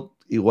estado.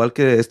 Igual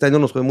que este año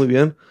nos fue muy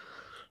bien.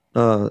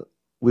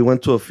 We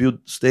went to a few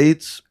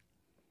states.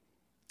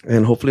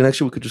 And hopefully next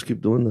year we could just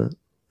keep doing that,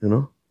 you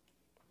know?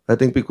 I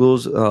think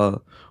because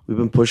we've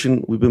been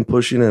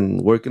pushing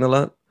and working a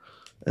lot.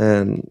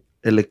 And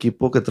el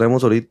equipo que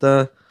traemos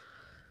ahorita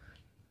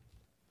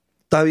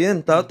está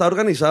bien, está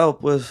organizado,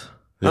 pues.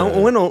 Yeah.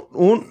 Bueno,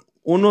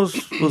 unos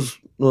pues,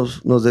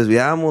 nos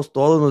desviamos,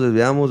 todos nos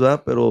desviamos,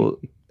 ¿verdad? Pero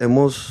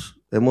hemos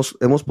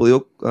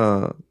podido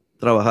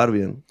trabajar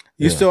bien.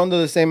 You still under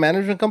the same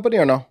management company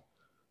or no?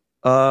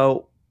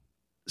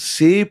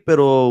 Sí,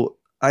 pero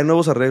hay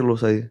nuevos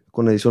arreglos ahí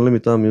con Edición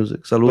Limitada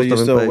Music. Saludos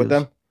también para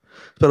ellos.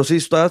 Pero sí,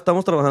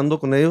 estamos trabajando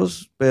con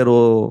ellos,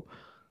 pero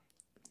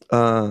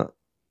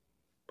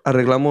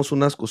arreglamos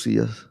unas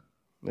cosillas.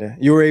 Yeah.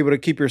 You were able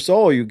to keep your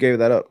soul or you gave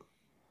that up?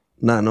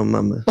 Nah, no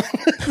mames.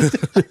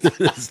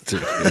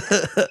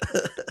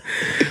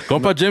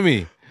 Compa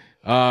Jimmy,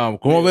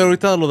 ¿cómo ve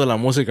ahorita lo de la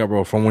música,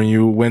 bro? From when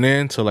you went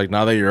in to like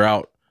now that you're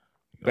out.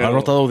 ¿Has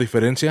notado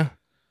diferencia?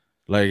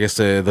 Like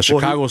the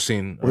Chicago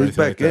scene. Well, he's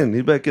back in.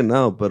 He's back in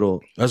now,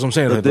 pero that's what I'm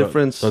saying. The like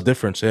difference. The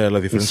difference, yeah, la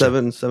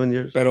diferencia. 7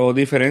 years. Pero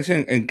diferencia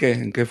en qué?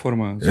 ¿En qué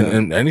forma? O sea,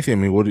 in anything. I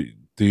mean, what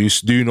do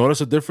you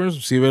notice a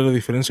difference? ¿Sí ve la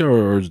diferencia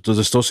or does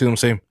it still seem the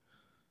same?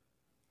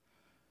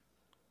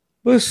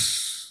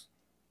 Pues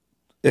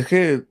es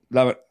que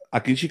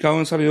aquí en Chicago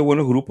han salido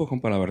buenos grupos,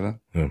 compa, la verdad.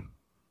 Yeah.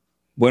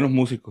 Buenos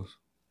músicos.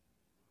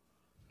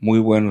 Muy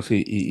buenos.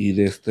 Y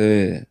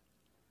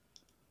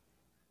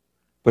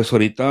pues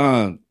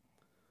ahorita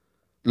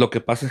lo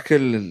que pasa es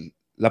que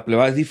la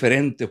plebada es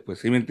diferente, pues,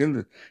 ¿sí me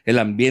entiendes? El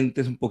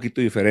ambiente es un poquito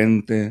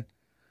diferente.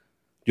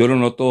 Yo lo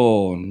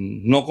noto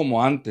no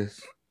como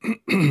antes.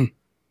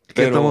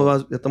 Pero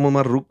ya estamos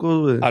más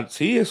rucos, güey.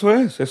 Sí, eso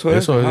es.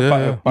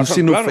 Yeah. You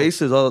see new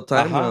faces all the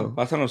time. Ajá,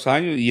 pasan los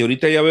años y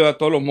ahorita ya veo a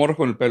todos los morros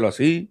con el pelo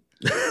así.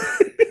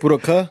 Puro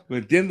acá. ¿Me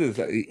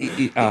entiendes?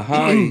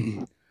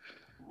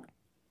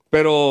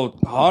 Pero,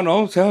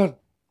 no, o sea,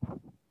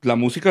 la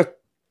música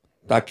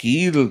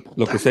aquí,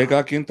 lo que sea de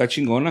cada quien está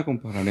chingona,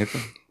 compa, la neta.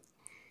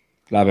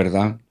 La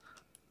verdad.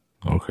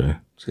 Okay.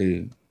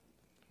 Sí.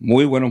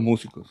 Muy buenos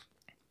músicos.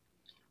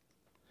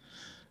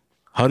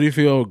 How do you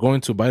feel going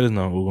to bailes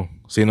now, Hugo?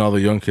 Seeing all the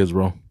young kids,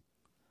 bro.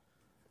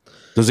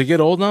 Does it get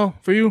old now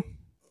for you?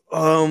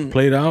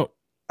 Played out?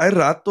 Hay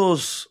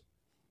ratos.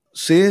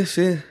 Sí.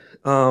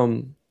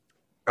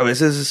 A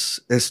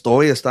veces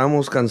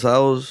estamos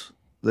cansados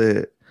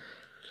de...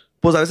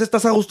 Pues a veces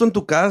estás a gusto en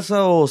tu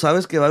casa o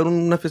sabes que va a haber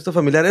una fiesta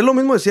familiar. Es lo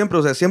mismo de siempre,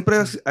 o sea, siempre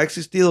ha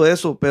existido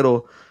eso,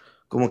 pero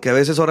como que a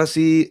veces ahora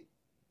sí,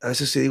 a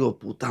veces sí digo,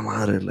 puta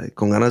madre, like,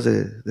 con ganas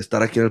de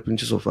estar aquí en el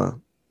pinche sofá.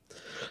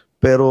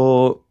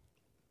 Pero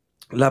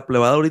la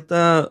plebada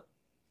ahorita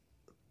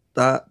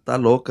está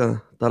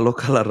loca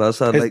la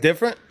raza. It's like,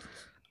 different?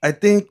 I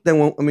think that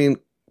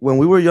when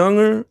we were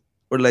younger,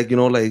 or like, you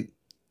know, like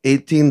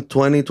 18,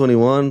 20,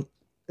 21,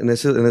 en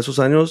esos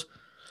años,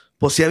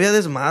 pues sí había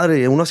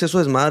desmadre, uno hacía su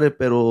desmadre,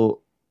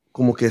 pero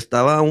como que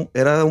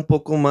era un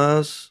poco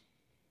más,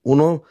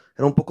 uno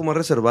era un poco más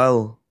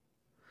reservado.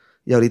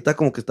 Y ahorita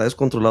como que está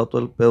descontrolado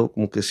todo el pedo,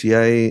 como que sí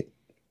hay,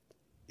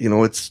 you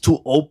know, it's too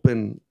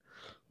open.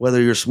 Whether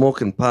you're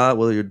smoking pot,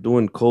 whether you're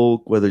doing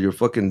coke, whether you're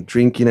fucking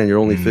drinking and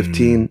you're only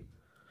 15.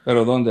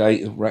 ¿Pero dónde?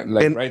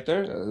 Right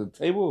there, at the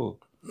table.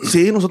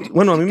 Sí,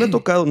 bueno, a mí me ha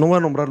tocado, no voy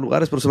a nombrar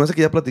lugares, pero se me hace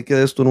que ya platiqué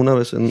de esto una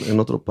vez en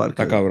otro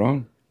parque. Está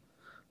cabrón.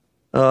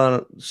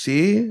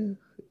 Sí.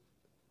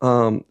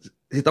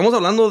 Si estamos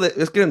hablando de...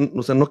 Es que,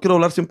 o sea, no quiero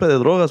hablar siempre de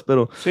drogas,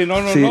 pero... Sí, no,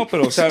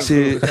 pero... O sea,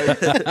 sí.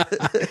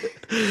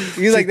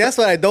 He's like, that's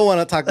what I don't want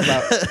to talk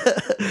about.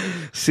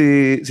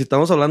 Si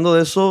estamos hablando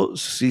de eso,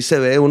 sí se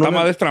ve uno... Está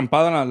más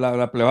destrampada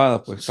la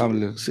plebada, pues.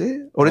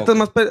 Sí. Ahorita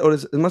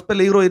es más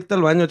peligro irte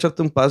al baño,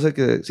 echarte un pase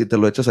que si te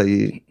lo echas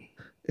ahí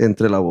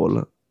entre la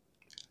bola.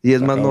 Y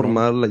es más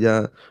normal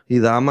ya. Y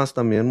damas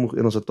también,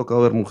 nos ha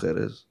tocado ver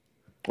mujeres.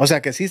 O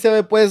sea, que sí se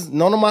ve, pues,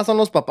 no nomás son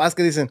los papás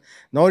que dicen,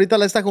 no, ahorita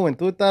esta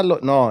juventud está...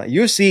 No,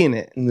 you're seeing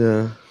it.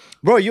 Yeah.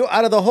 Bro, you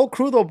out of the whole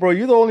crew, though, bro,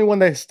 you're the only one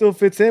that still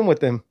fits in with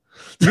them.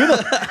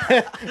 Right?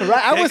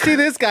 I would see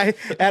this guy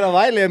at a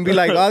baile and be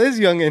like, oh, this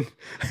youngin'.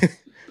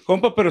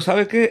 Compa, pero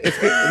 ¿sabe qué? Es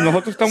que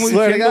nosotros estamos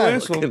diciendo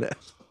eso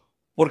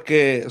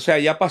porque, o sea,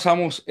 ya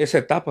pasamos esa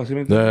etapa, ¿sí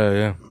me entiendes?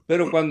 Yeah.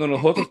 Pero cuando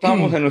nosotros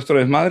estábamos en nuestro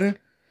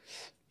desmadre,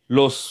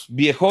 los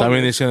viejos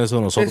también decían eso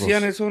de nosotros.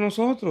 Decían eso de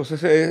nosotros.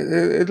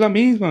 Es la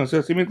misma, o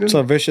sea, ¿sí me entiendes? It's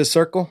a vicious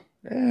circle.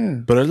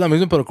 Yeah. Pero es la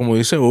misma, pero como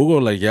dice Hugo,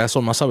 like, ya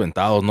son más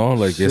aventados, ¿no?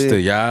 Like,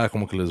 sí. Ya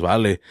como que les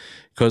vale.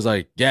 Because,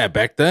 like, yeah,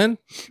 back then,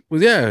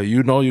 pues, yeah,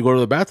 you know, you go to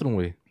the bathroom,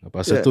 güey.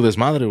 Para hacer tu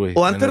desmadre, güey.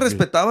 O antes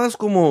respetabas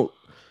como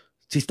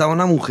si estaba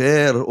una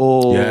mujer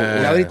o...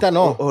 Y ahorita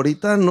no.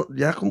 Ahorita no,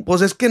 ya,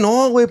 pues es que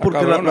no, güey,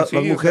 porque las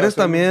mujeres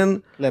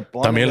también...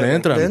 También le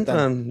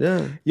entran.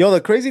 Yeah. Yo,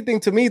 the crazy thing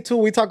to me, too,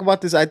 we talk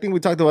about this, I think we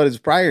talked about this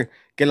prior,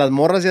 que las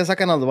morras ya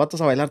sacan a los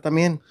vatos a bailar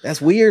también.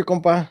 That's weird,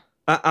 compa.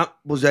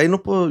 Pues ya ahí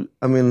no puedo,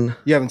 I mean...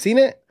 You haven't seen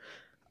it?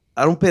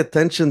 I don't pay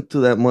attention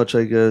to that much,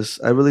 I guess.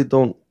 I really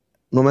don't.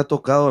 No me ha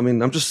tocado. I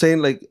mean, I'm just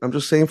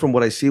saying from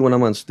what I see when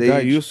I'm on stage.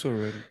 Got used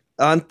already.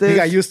 Antes... You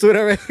got used to it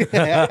already?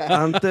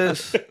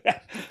 Antes...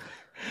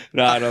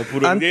 No,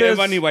 puro antes,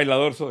 ni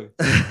bailador soy.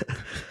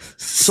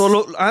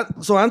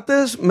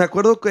 Antes me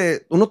acuerdo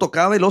que uno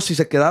tocaba y luego si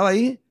se quedaba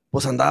ahí,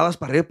 pues andabas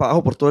para arriba y para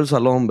abajo por todo el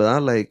salón,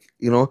 ¿verdad? Like,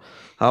 you know.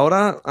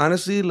 Ahora,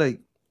 honestly,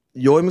 like,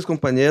 yo y mis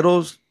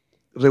compañeros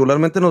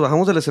regularmente nos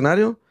bajamos del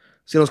escenario.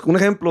 Un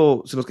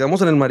ejemplo, si nos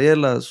quedamos en el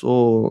Marielas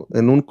o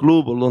en un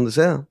club o donde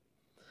sea,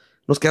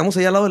 nos quedamos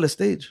ahí al lado del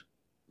stage.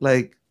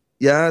 Like,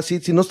 ya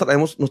sí nos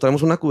traemos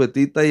una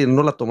cubetita y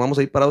nos la tomamos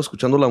ahí parados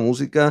escuchando la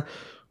música.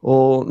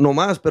 O no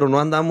más, pero no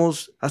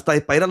andamos, hasta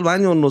para ir al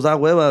baño nos da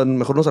hueva,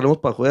 mejor nos salimos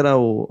para afuera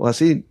o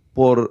así,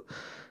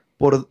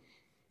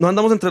 no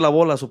andamos entre las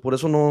bolas, o por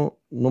eso no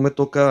me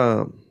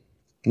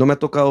ha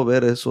tocado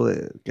ver eso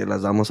de que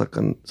las damas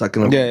saquen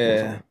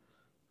Yeah.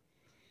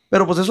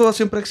 Pero pues eso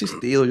siempre ha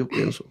existido, yo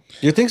pienso.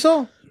 You think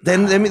so?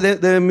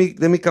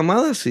 De mi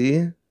camada,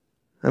 sí.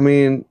 I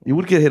mean, you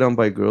would get hit on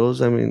by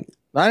girls, I mean.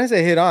 I didn't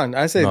say hit on,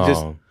 I said No.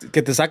 just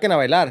que te saquen a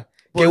bailar.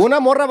 Pues, que una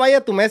morra vaya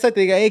a tu mesa y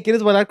te diga, hey,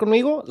 ¿quieres bailar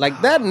conmigo? Like,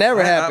 that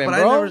never happened,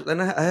 bro.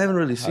 I haven't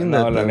really seen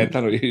No, that. la neta,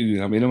 a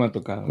mí no me ha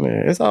tocado.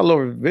 Man, it's all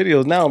over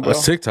videos now, bro.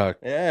 It's TikTok.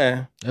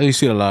 Yeah. You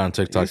see it a lot on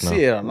You TikTok now.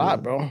 see it a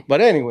lot, bro.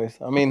 But anyways,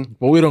 I mean...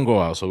 Well, we don't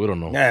go out, so we don't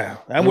know. Yeah.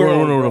 We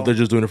don't know if they're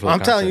just doing it for the I'm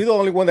telling you, the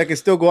only one that can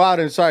still go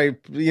out and,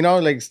 you know,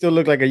 like, still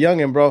look like a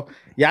youngin', bro.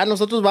 Ya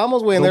nosotros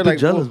vamos, güey, and they're Don't be like,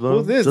 jealous, bro.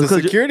 who's this? Just The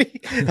 'cause security?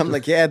 I'm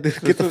like, yeah, dude,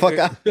 get the fuck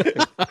out.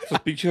 Esos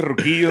pinches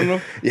ruquillos,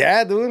 ¿no?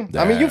 Yeah, dude.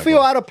 I mean, you feel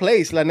out of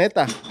place, la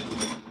neta.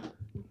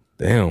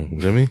 Damn,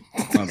 Jimmy.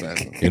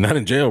 You're not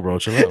in jail, bro.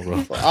 Chill out, bro.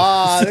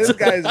 This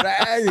guy's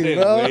bragging,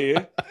 bro.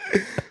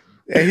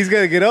 Yeah, he's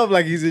gonna get up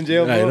like he's in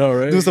jail, bro. I know,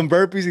 right? Do some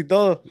burpees y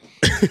todo.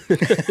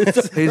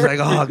 He's like,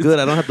 oh, good.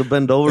 I don't have to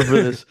bend over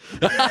for this.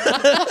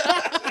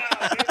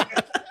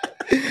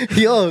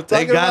 Yo,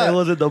 thank God it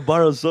wasn't the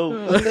bar of soap.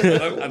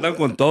 Andan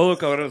con todo,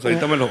 cabrón.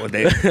 Ahorita me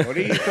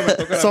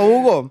toca. So,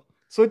 Hugo,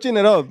 switching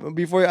it up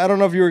before, I don't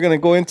know if you were going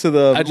to go into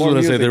the. I just want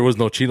to say there was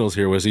no chinos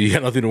here, so you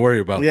got nothing to worry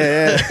about.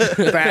 Yeah.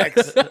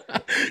 Facts.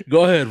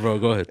 Go ahead, bro.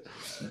 Go ahead.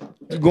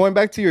 Going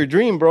back to your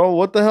dream, bro,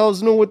 what the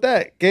hell's new with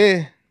that?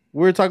 ¿Qué?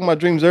 We were talking about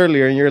dreams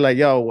earlier, and you're like,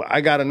 yo, I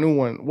got a new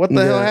one. What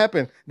the hell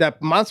happened?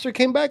 That monster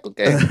came back?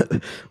 Okay.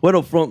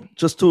 Well,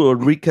 just to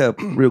recap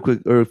real quick,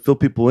 or fill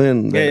people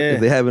in,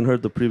 if they haven't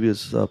heard the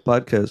previous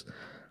podcast,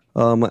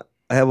 I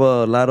have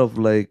a lot of,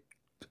 like,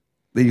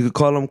 you could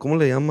call them, ¿cómo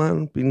le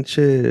llaman?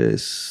 Pinche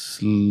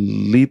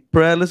sleep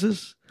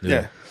paralysis.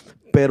 Yeah.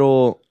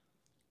 Pero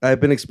I've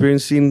been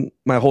experiencing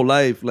my whole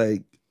life,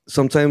 like,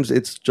 sometimes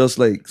it's just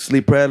like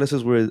sleep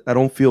paralysis where I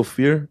don't feel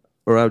fear.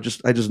 Or I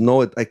just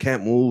know it. I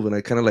can't move, and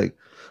I kind of like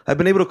I've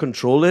been able to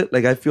control it.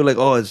 Like I feel like,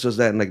 oh, it's just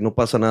that, and like no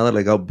pasa nada.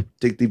 Like I'll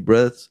take deep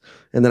breaths,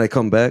 and then I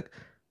come back.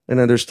 And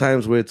then there's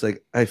times where it's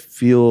like I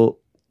feel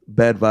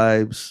bad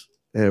vibes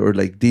or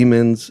like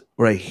demons,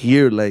 or I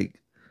hear like,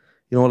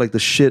 you know, like the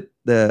shit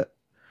that,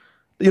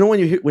 you know, when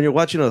you're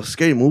watching a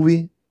scary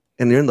movie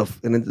and they're in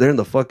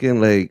the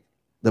fucking like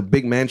the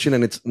big mansion,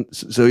 and it's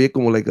so oye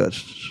como like a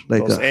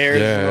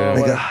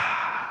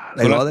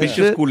Like las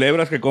pinches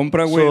culebras que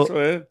compran, güey.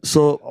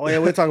 Yeah,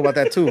 we'll talk about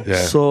that too. Yeah.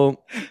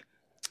 So,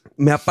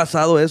 me ha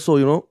pasado eso,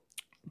 you know.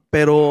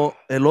 Pero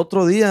el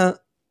otro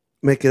día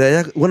me quedé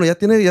allá. Bueno, ya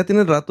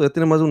tiene rato, ya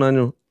tiene más de un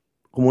año.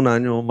 Como un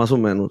año, más o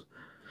menos.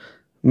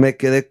 Me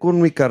quedé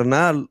con mi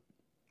carnal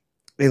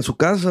en su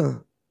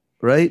casa,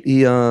 right?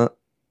 Y ya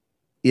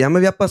me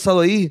había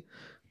pasado ahí.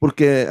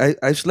 Porque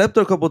I slept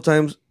there a couple of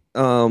times.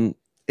 And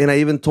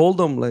I even told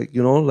them, like,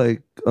 you know,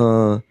 like,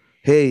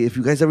 hey, if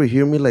you guys ever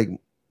hear me, like,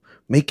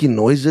 making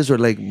noises or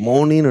like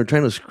moaning or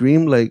trying to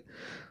scream, like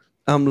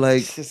I'm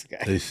like,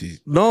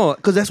 no,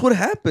 because that's what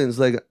happens.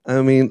 Like,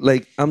 I mean,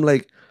 like I'm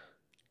like,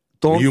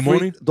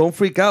 don't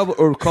freak out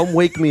or come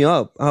wake me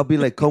up. I'll be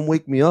like, come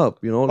wake me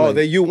up, you know. Oh, like,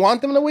 that you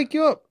want them to wake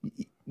you up?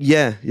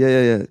 Yeah.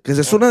 Because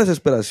es una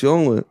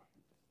desesperación,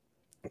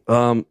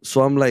 güey.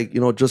 So I'm like,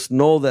 you know, just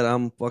know that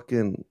I'm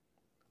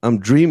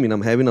dreaming.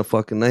 I'm having a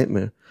fucking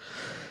nightmare.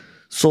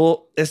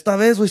 So esta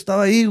vez, güey,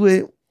 estaba ahí,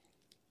 güey.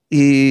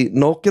 Y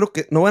no quiero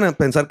que, no van a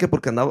pensar que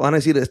porque van a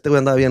decir, este güey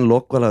andaba bien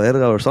loco a la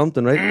verga or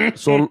something, right?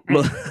 So,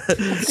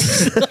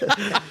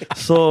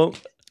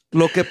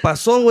 lo que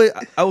pasó, güey,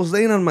 I was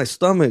laying on my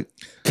stomach.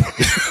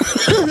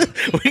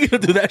 We gonna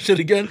do that shit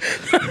again?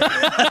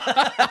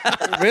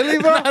 Really,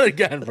 bro? Not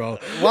again, bro.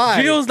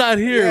 Why? Gio's not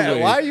here.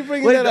 Yeah, why are you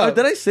bringing that up?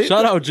 Did I say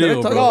Shout out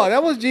Gio, bro. No,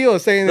 that was Gio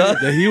saying that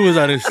He was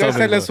on his stomach.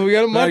 Se le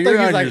subió el muerto.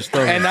 He's like,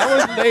 and I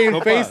was laying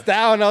face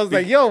down. I was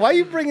like, yo, why are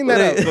you bringing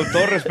that up? Con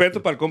todo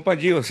respeto para el compa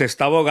Gio, se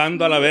estaba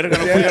ahogando a la verga,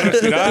 no podía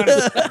respirar.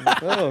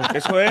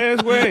 Eso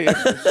es, güey.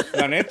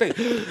 La neta.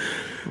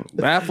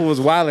 Rafa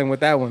was wilding with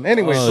that one.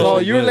 Anyway, so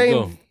you're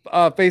laying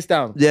face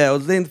down. Yeah, I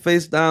was laying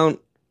face down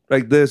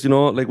like this, you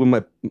know, like with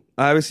my,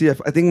 obviously,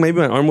 I think maybe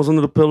my arm was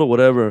under the pillow,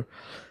 whatever.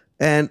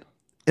 And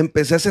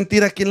empecé a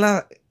sentir aquí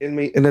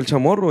en el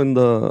chamorro, in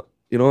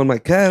my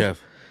calf.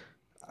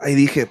 I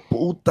dije,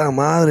 puta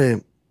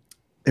madre.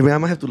 I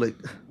might have to like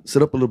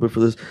sit up a little bit for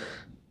this.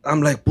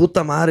 I'm like,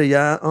 puta madre,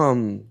 ya,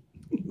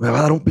 me va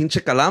a dar un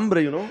pinche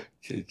calambre, you know?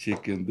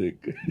 Chicken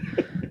dick.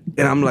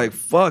 And I'm like,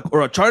 fuck.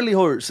 Or a Charlie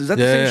horse. Is that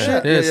the same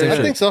shit? Yeah, same I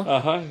shit. think so.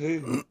 Ajá,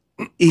 sí.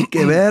 Y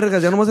que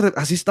vergas, ya nomás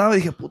así estaba.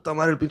 Dije, puta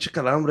madre, el pinche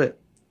calambre.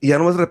 Y ya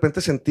nomás de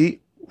repente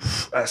sentí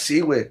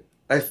así, güey.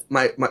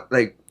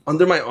 Like,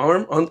 under my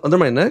arm, under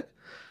my neck.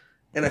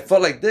 And I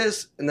felt like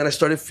this. And then I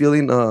started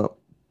feeling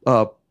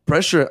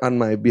pressure on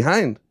my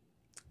behind.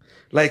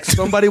 Like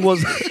somebody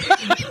was...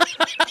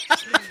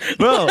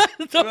 Bro.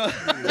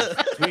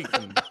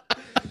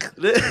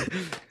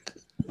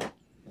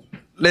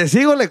 Le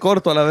sigo, le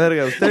corto a la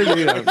verga. Ustedes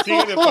digan.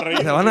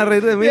 ¿Se van a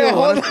reír de mí?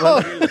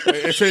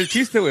 Ese es el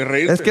chiste, güey,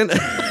 reírse. Es que...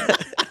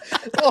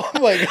 Oh,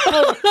 my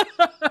God.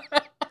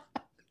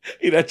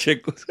 Mira,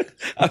 checos.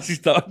 Así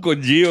estaba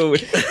con Gio,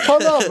 güey.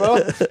 Hold on, bro.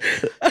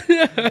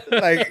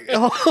 Like,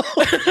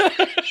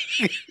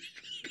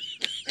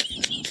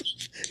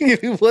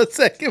 give me 1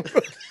 second,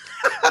 bro.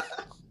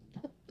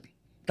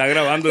 Está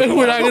grabando.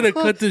 We're not going to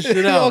cut this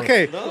shit out.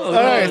 Okay. All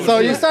right. So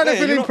you started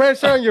feeling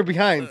pressure on your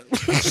behind.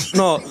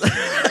 No.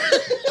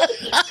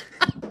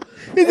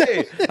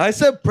 Hey, I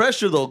said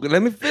pressure, though.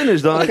 Let me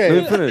finish, dog. Okay.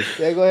 Let me finish.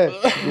 Yeah, go ahead.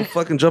 Don't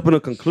fucking jump into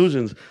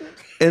conclusions.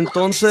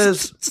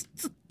 Entonces,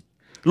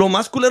 lo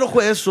más culero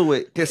fue eso,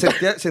 güey. Que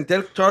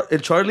sentía el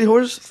Charlie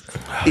horse.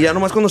 Y ya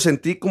nomás cuando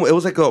sentí como, it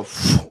was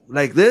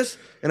like this.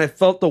 And I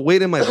felt the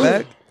weight in my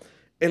back.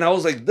 And I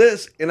was like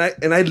this. And I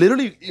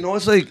literally, you know,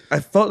 it's like,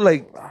 I felt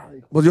like,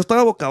 pues yo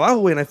estaba boca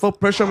abajo, güey. And I felt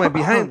pressure on my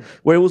behind.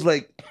 Where it was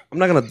like, I'm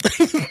not gonna...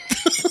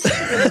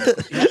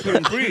 You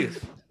couldn't breathe.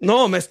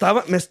 No, me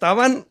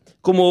estaban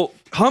como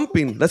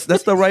humping. That's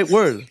the right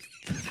word.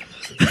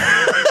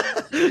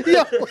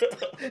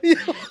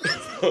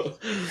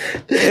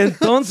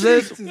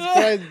 Entonces,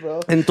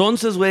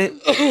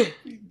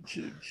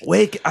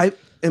 güey,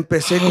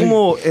 empecé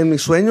como en mi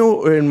sueño,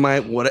 or in my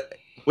what?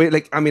 Wait,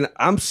 like I mean,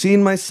 I'm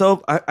seeing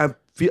myself. I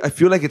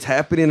feel like it's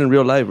happening in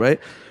real life, right?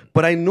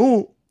 But I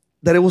knew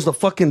that it was the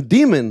fucking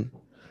demon.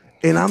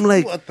 And I'm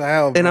like, what the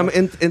hell, bro? And I'm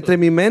entre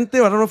mi mente,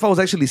 I don't know if I was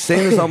actually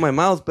saying this out of my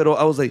mouth, but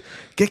I was like,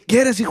 ¿qué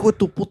quieres, hijo de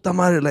tu puta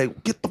madre?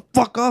 Like, get the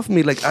fuck off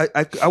me. Like, I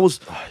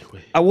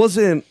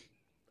wasn't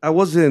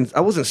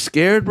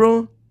scared,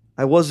 bro.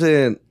 I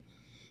wasn't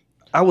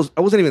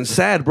even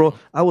sad, bro.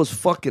 I was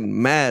fucking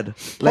mad.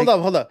 Like,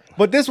 hold up.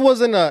 But this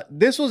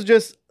was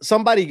just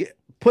somebody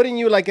putting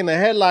you like in a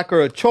headlock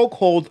or a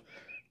chokehold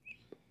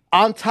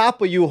on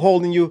top of you,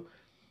 holding you.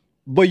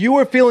 But you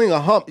were feeling a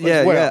hump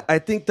as well. Yeah, I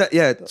think that,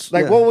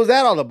 what was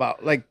that all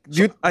about? Like,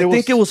 I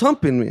think it was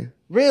humping me.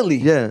 Really?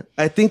 Yeah.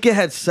 I think it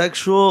had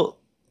sexual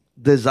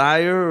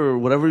desire or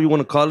whatever you want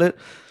to call it.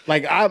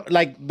 Like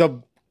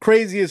the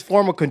craziest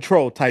form of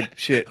control type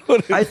shit.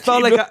 I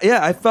felt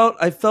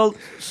I felt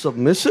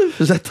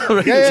submissive. Is that the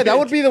right Yeah, that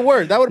would be the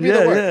word. That would be the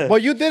word. Yeah.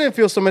 But you didn't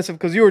feel submissive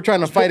because you were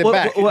trying to fight it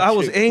back. Well, I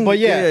was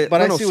angry.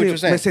 But I see what you're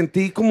saying. Me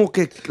sentí como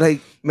que,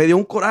 like, me dio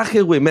un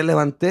coraje, güey. Me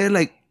levanté,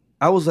 like,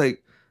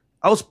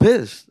 I was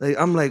pissed. Like,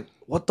 I'm like,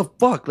 what the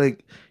fuck?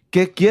 Like,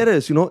 ¿qué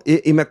quieres? You know?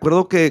 Y me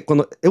acuerdo que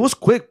cuando... It was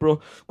quick, bro.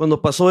 Cuando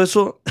pasó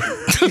eso...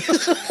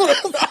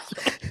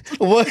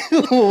 What?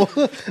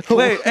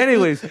 Wait,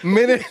 anyways. A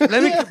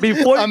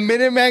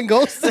minute man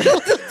ghost?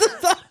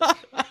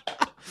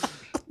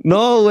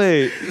 No,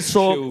 way.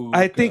 So,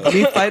 I think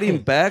me fighting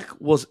back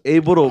was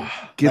able to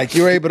get... Like,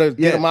 you were able to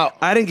get him out.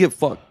 I didn't get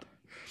fucked.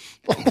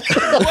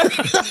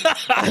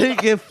 I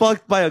didn't get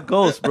fucked by a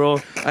ghost,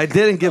 bro. I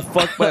didn't get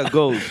fucked by a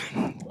ghost.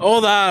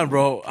 Hold on,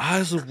 bro.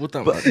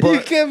 But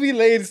you can't be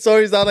laying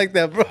stories out like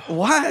that, bro.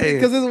 Why?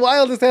 Because it's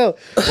wild as hell.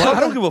 Well, I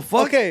don't give a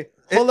fuck. Okay,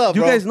 hold up,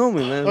 you bro. guys know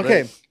me, man.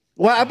 Okay. Right?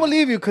 Well, I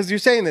believe you because you're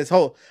saying this.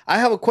 I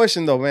have a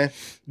question, though, man.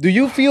 Do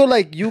you feel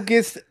like you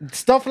get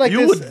stuff like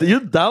this? You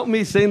doubt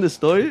me saying the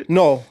story?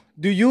 No.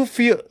 Do you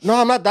feel... No,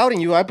 I'm not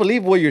doubting you. I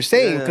believe what you're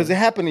saying because it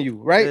happened to you,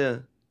 right? Yeah.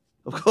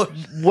 Of course.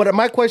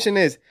 My question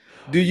is,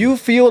 do you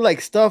feel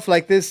like stuff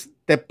like this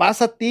te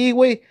pasa a ti,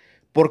 güey,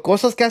 por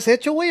cosas que has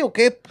hecho, güey, o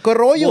qué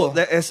rollo?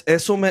 Well,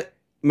 eso me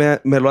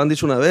lo han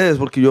dicho una vez,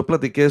 porque yo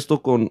platiqué esto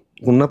con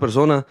una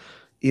persona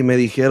y me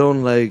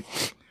dijeron, like,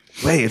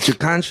 wait, it's your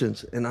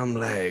conscience. And I'm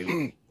like,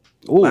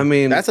 ooh, I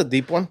mean... That's a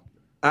deep one.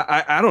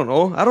 I don't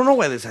know. I don't know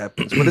why this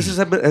happens, but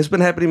it's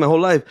been happening my whole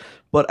life.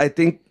 But I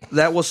think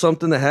that was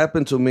something that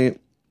happened to me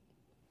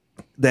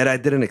that I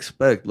didn't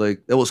expect.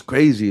 Like, it was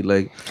crazy.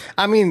 Like,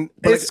 I mean,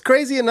 it's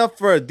crazy enough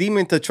for a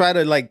demon to try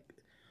to, like,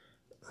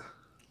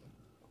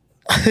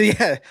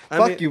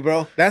 fuck you,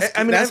 bro.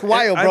 That's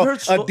wild, bro.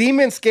 A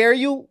demon scare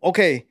you,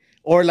 okay.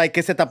 Or like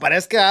que se te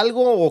aparezca algo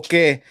o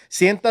que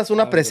sientas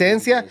una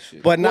presencia.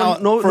 But now,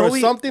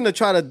 something to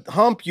try to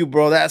hump you,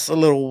 bro,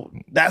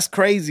 that's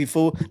crazy,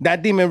 fool.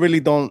 That demon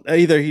really don't,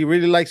 either he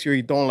really likes you or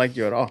he don't like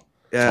you at all.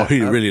 Yeah, he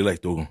really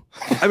liked Hugo.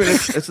 I mean,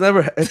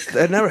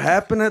 it never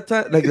happened at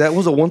time. Like, that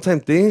was a one-time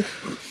thing,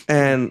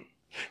 and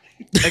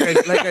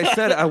like I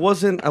said, I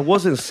wasn't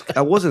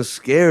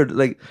scared.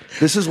 Like,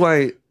 this is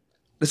why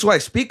I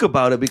speak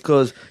about it,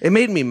 because it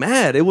made me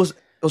mad.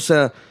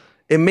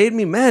 It made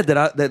me mad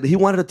that he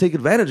wanted to take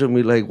advantage of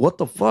me. Like, what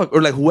the fuck? Or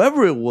like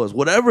whatever it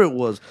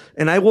was.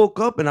 And I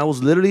woke up and I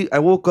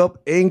woke up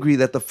angry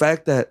that the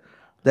fact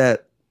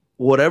that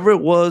whatever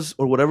it was,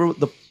 or whatever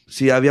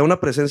si había una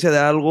presencia de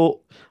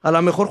algo, a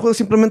lo mejor fue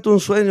simplemente un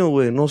sueño,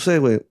 güey, no sé,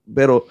 güey,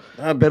 pero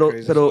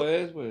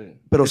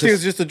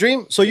it's just a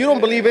dream. So you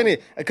don't believe in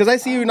it, because I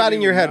see you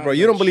nodding your head, bro.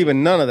 You don't believe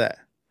in none of that.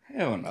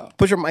 Hell no.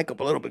 Push your mic up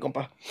a little bit,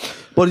 compa.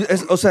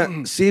 O sea,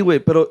 sí, güey,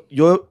 pero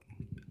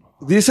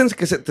dicen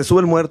que se te sube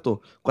el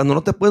muerto cuando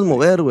no te puedes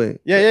mover, güey.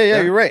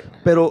 Yeah, you're right.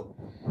 Pero,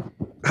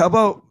 how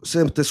about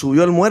se te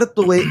subió el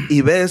muerto, güey,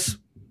 y ves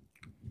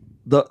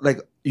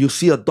you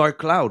see a dark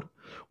cloud,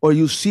 or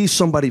you see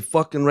somebody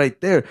fucking right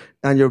there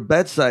on your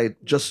bedside,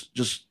 just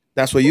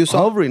that's what you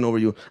saw, hovering over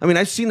you. I mean,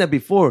 I've seen that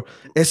before.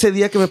 Ese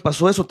día que me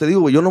pasó eso, te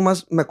digo, güey, yo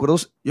me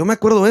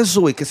acuerdo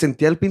eso, güey, que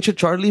sentía el pinche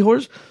Charlie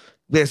horse.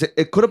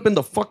 It could have been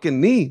the fucking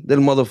knee del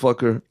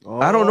motherfucker.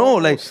 I don't know.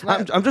 Like,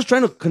 I'm just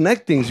trying to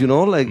connect things, you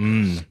know? Like,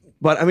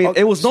 but I mean,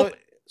 it was not.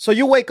 So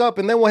you wake up,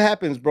 and then what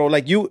happens, bro?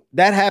 Like,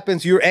 that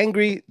happens. You're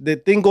angry. The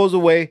thing goes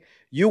away.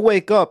 You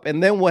wake up,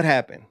 and then what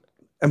happened?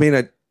 I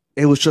mean,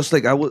 it was just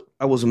like I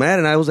was mad,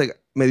 and I was like,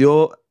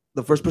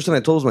 the first person I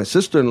told was my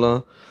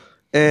sister-in-law.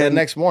 And the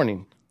next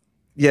morning.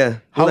 Yeah.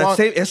 How long?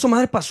 Eso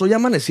madre pasó ya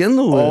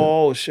amaneciendo, güey.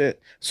 Oh, shit.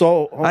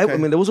 So, okay. I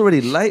mean, there was already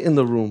light in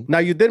the room. Now,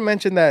 you did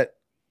mention that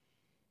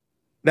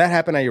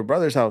happened at your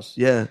brother's house.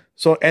 Yeah.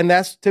 So, and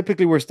that's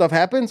typically where stuff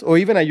happens? Or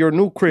even at your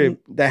new crib,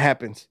 that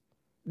happens?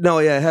 No,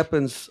 yeah, it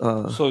happens.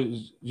 So,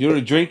 you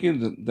were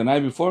drinking the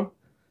night before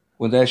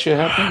when that shit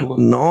happened?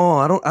 No,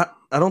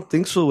 I don't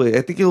think so, güey.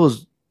 I think it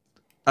was...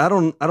 I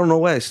don't know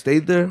why I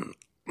stayed there.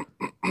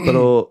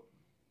 Pero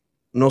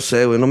no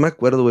sé, güey, no me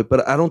acuerdo, güey,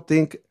 pero I don't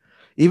think,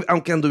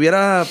 aunque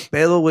anduviera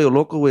pedo, güey, o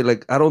loco, güey,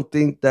 like, I don't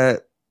think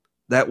that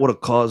would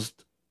have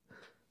caused,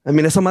 I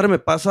mean, esa madre me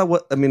pasa,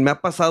 me ha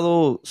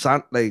pasado,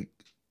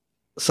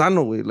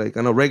 sano, güey, like,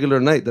 on a regular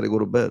night that I go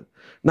to bed.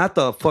 Not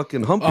the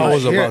fucking hump. I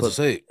was about to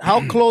say.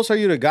 How close are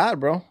you to God,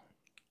 bro?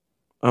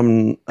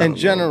 In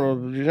general,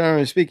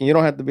 generally speaking, you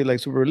don't have to be like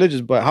super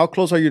religious, but how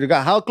close are you to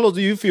God? How close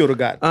do you feel to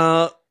God?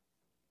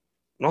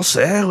 No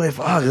sé, güey.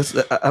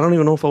 Fuck. I don't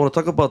even know if I want to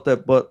talk about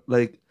that, but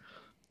like,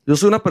 yo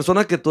soy una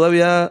persona que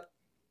todavía,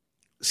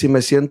 si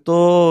me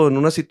siento en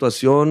una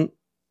situación,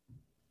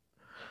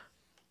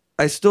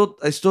 I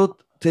still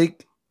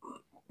take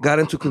God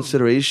into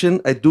consideration.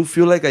 I do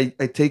feel like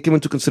I take him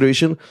into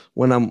consideration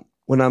when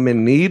I'm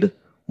in need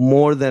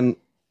more than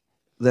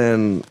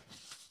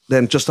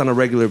just on a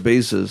regular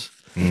basis.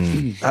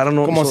 I don't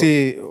know. Como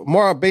si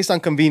more based on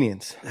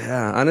convenience.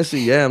 Yeah,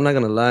 honestly, yeah, I'm not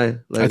gonna lie.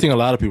 Like, I think a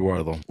lot of people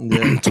are though.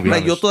 Yeah. To be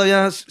like, honest. yo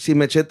todavía, si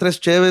me eché 4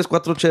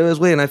 cheves,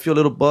 güey, and I feel a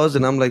little buzzed,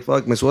 and I'm like,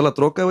 fuck, me subo a la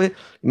troca, güey,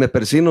 y me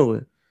persino,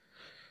 güey.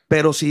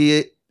 Pero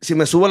si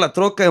me subo a la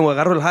troca y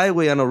agarro el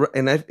highway,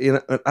 and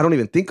I don't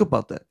even think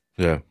about that.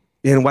 Yeah.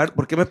 And why?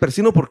 ¿Por qué me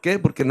persino? ¿Por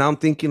qué? Porque now I'm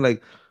thinking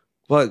like,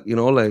 fuck, you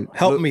know, like,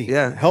 help me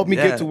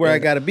get to where I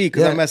gotta be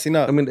because I'm messing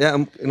up. I mean,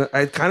 yeah,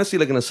 I kind of see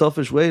like in a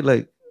selfish way,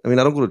 like, I mean,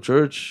 I don't go to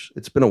church.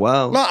 It's been a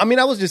while. No, I mean,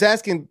 I was just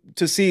asking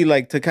to see,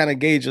 like, to kind of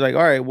gauge, like,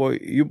 all right, well,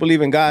 you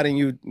believe in God and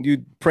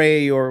you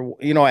pray or,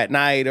 you know, at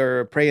night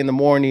or pray in the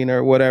morning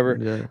or whatever.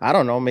 Yeah. I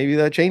don't know. Maybe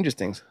that changes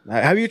things.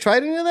 Have you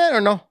tried any of that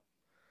or no?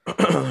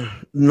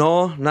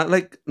 No, not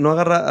like, no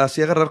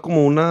agarrar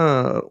como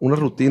una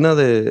rutina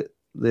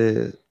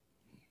de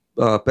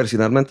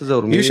persinarme antes de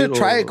dormir. You should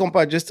try it,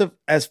 compa, just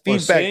as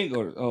feedback.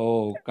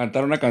 O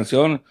cantar una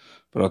canción.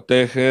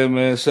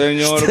 Protégeme,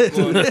 Señor.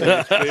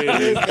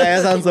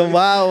 Ustedes han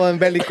zumbado en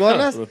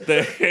beliconas.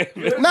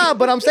 Nah,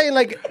 but I'm saying,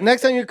 like,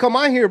 next time you come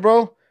on here,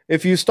 bro,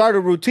 if you start a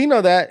routine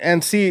of that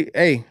and see,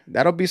 hey,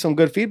 that'll be some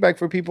good feedback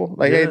for people.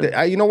 Like,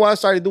 hey, you know what? I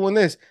started doing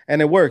this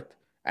and it worked.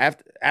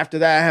 After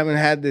that, I haven't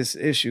had this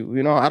issue.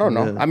 You know, I don't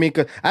know. Yeah. I mean,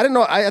 cause I didn't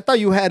know. I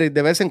thought you had it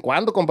de vez en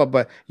cuando, compa,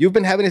 but you've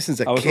been having it since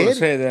a kid. I was going to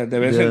say, de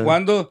vez en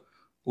cuando,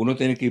 uno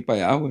tiene que ir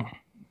para allá, güey.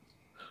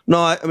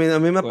 No, I mean, a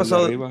mí me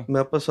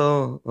ha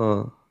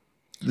pasado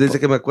desde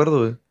que me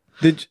acuerdo,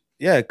 güey.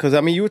 Yeah, because,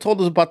 I mean, you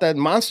told us about that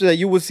monster that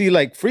you would see,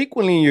 like,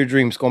 frequently in your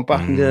dreams, compa.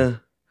 Yeah.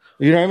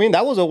 You know what I mean?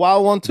 That was a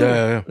wild one, too.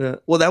 Yeah.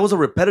 Well, that was a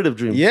repetitive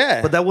dream.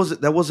 Yeah. But that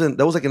wasn't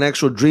like an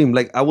actual dream.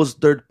 Like, I was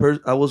third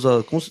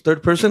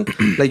person.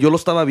 Like, yo lo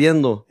estaba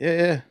viendo.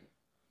 Yeah.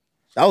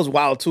 That was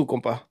wild, too,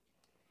 compa.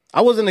 I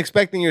wasn't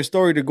expecting your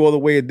story to go the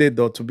way it did,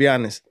 though, to be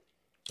honest.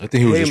 I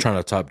think he was just trying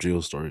to top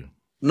Gio's story.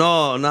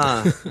 No,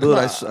 nah. Dude,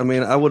 I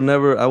mean, I would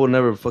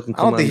never fucking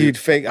come I don't think he'd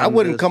fake. I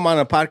wouldn't come on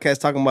a podcast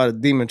talking about a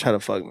demon trying to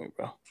fuck me,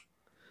 bro.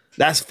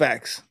 That's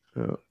facts.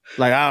 Yeah.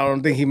 Like, I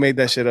don't think he made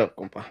that shit up,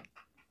 compa.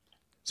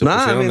 Se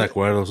pusieron de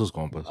acuerdo sus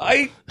compas.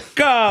 Ay,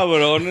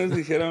 cabrones,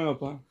 dijera mi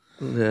papá.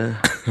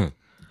 Yeah.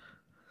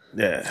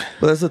 Yeah.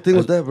 But that's the thing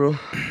with that, bro.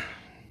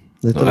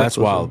 No, that's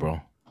wild, bro.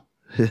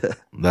 Yeah.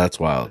 That's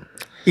wild.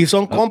 Y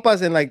son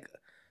compas and, like,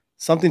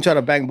 something try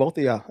to bang both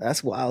of y'all.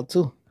 That's wild,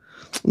 too.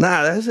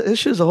 Nah, that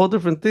shit's a whole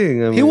different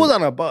thing. I mean, he was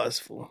on a bus,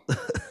 fool.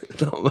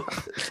 No,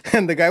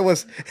 and the guy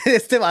was,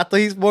 este vato,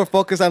 he's more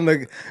focused on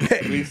the,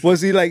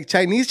 was he like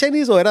Chinese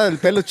o era del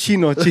pelo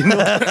chino? I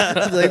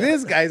was like,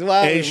 this guy's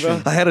wild,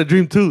 Asian. bro. I had a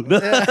dream too.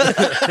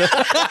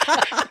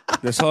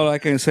 That's all I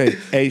can say.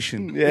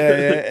 Asian.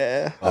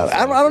 Yeah.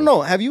 I don't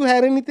know. Have you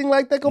had anything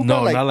like that, compa?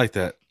 No, not like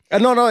that.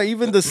 No,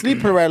 even the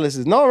sleep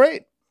paralysis. No,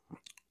 right?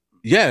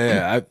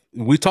 Yeah.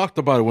 We talked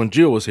about it when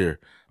Gio was here.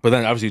 But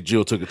then obviously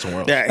Gio took it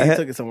somewhere else. Yeah, he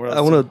took it somewhere else.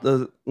 I want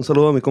to un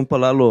saludo a mi compa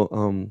Lalo,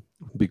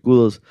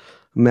 Picudos.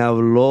 Me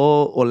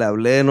habló o le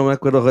hablé, no me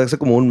acuerdo, hace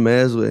como un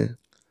mes, güey.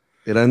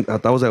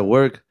 I was at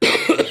work.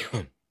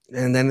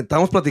 And then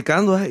estábamos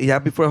platicando, y ya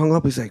before I hung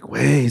up, he's like,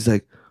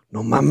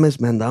 no mames,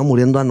 me andaba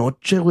muriendo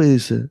anoche, güey.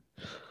 Dice,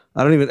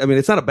 I mean,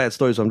 it's not a bad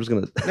story, so I'm just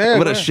gonna, I'm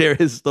gonna share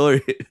his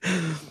story.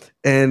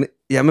 And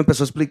ya me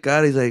empezó a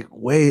explicar, he's like,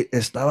 güey,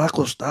 estaba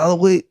acostado,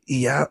 güey,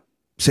 y ya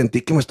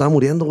sentí que me estaba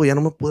muriendo, güey, ya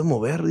no me pude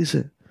mover,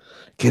 dice.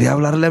 Quería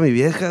hablarle a mi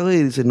vieja,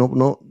 güey. Dice, no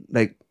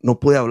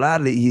pude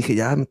hablarle. Y dije,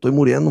 ya, me estoy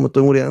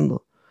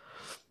muriendo.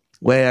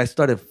 Güey, I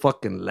started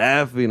fucking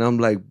laughing. I'm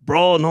like,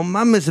 bro, no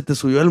mames, se te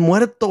subió el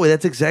muerto, güey.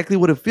 That's exactly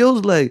what it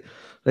feels like.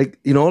 Like,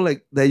 you know,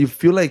 like, that you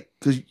feel like,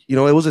 because, you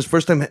know, it was his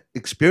first time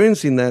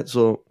experiencing that.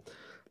 So,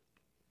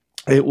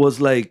 it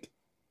was like,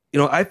 you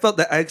know, I felt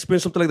that I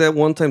experienced something like that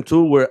one time,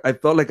 too, where I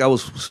felt like I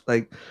was,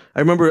 like,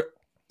 I remember,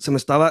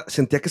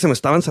 sentía que se me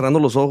estaban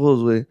cerrando los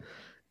ojos, güey.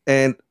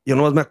 And, you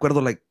know, me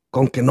acuerdo, like,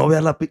 con que no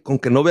vea la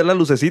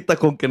lucecita,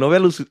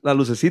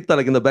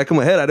 like in the back of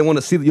my head. I didn't want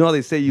to see, you know how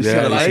they say you see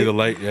the light? See the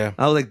light, yeah.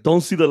 I was like,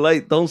 don't see the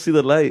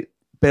light.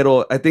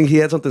 Pero I think he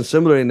had something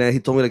similar in that. He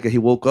told me like he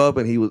woke up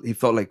and he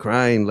felt like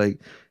crying,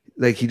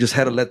 like he just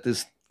had to let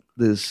this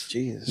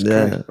Jesus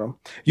Christ, bro.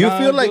 You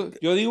feel like...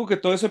 Yo digo que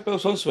todo ese pedo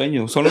son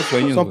sueños, son los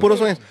sueños. Son puros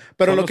sueños.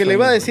 Pero lo que le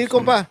iba a decir,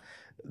 compa,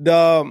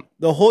 the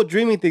whole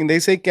dreaming thing, they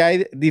say que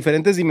hay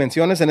diferentes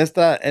dimensiones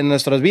en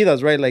nuestras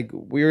vidas, right? Like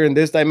we're in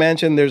this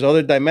dimension, there's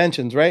other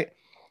dimensions, right?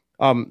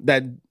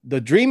 That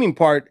the dreaming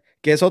part,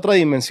 que es otra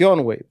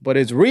dimensión, güey, but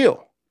it's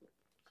real.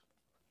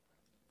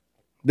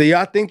 Do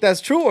y'all think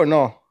that's true or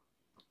no?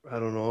 I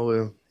don't know,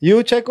 güey.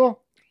 You, Checo?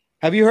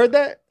 Have you heard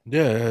that?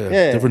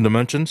 Yeah. Different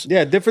dimensions.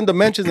 Yeah, different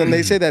dimensions, and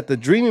they say that the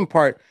dreaming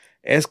part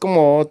es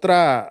como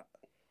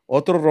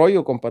otro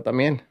rollo, compa,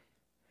 también.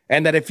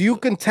 And that if you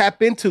can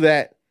tap into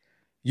that,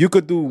 you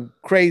could do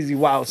crazy,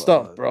 wild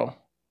stuff, bro.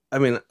 I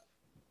mean...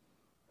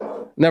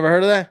 Never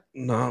heard of that?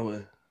 No,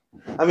 güey.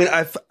 I mean,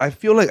 I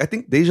feel like, I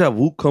think deja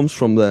vu comes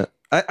from that.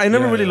 I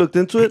never really looked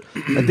into it.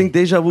 I think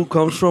deja vu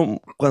comes from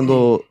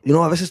cuando, you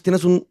know, a veces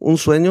tienes un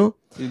sueño.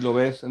 Y lo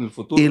ves en el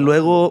futuro. Y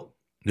luego...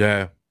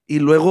 Yeah. Y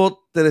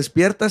luego te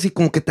despiertas y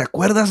como que te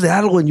acuerdas de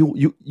algo and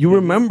you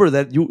remember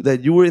that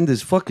you were in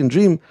this fucking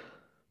dream,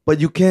 but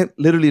you can't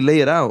literally lay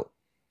it out.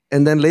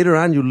 And then later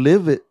on you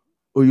live it,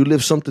 or you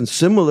live something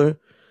similar,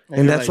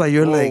 and that's why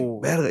you're like,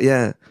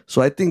 yeah.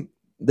 So I think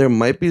there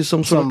might be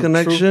some sort of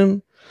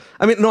connection. True.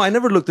 I mean, no, I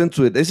never looked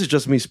into it. This is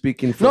just me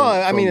speaking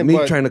from,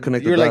 me trying to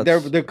connect the dots. You're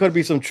like, there could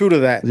be some truth to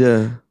that.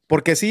 Yeah.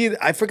 Porque sí,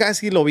 I forgot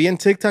si lo vi en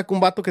TikTok,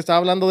 un vato que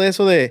estaba hablando de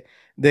eso, de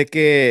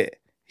que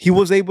he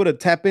was able to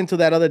tap into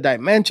that other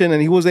dimension,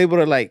 and he was able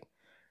to, like,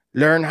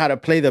 learn how to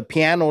play the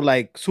piano,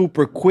 like,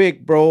 super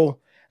quick, bro.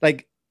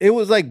 Like, it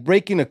was like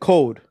breaking a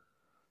code.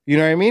 You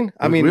know what I mean?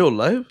 I mean, real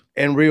life?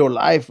 In real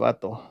life,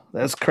 vato.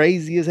 That's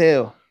crazy as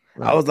hell.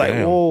 I was like,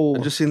 whoa. I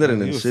just seen that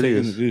in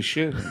Insidious. Good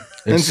shit.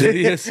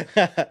 Insidious?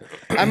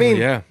 I mean,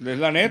 yeah.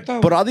 La neta.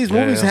 But all these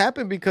movies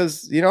happen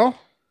because, you know,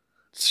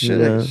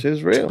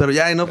 shit's real. But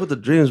yeah, enough with the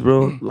dreams,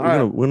 bro.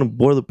 We're gonna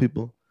bore the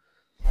people.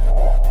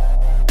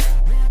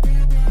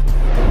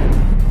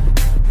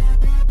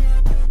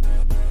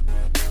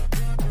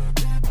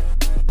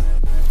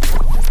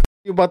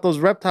 About those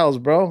reptiles,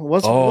 bro.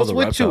 What's with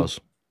reptiles.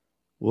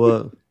 You?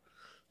 What?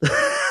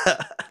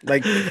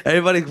 Like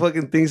everybody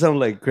fucking thinks I'm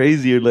like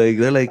crazy, or like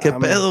they're like, ¿Qué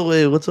pedo,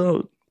 güey? What's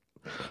up?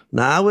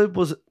 Nah, güey,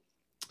 pues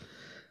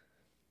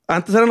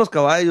antes eran los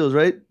caballos,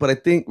 right? But I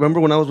think, remember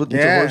when I was with the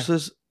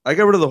horses? I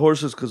got rid of the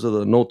horses because of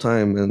the no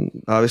time,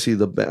 and obviously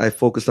I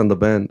focused on the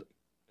band.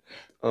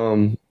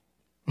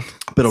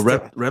 Pero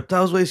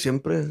reptiles, güey,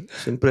 siempre.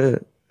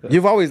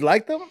 You've always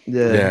liked them?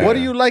 Yeah. What do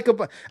you like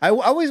about... I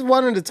always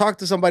wanted to talk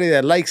to somebody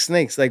that likes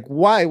snakes. Like,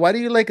 why? Why do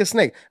you like a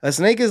snake? A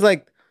snake is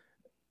like...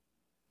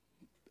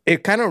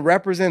 It kind of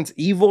represents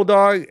evil,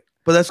 dog.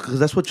 But that's because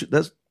that's what you...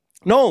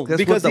 No,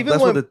 because okay,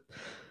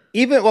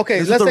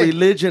 let's say...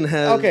 religion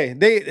has... Okay,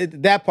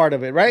 that part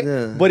of it, right?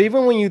 Yeah. But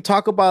even when you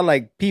talk about,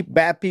 like,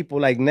 bad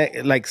people, like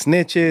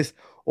snitches,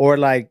 or,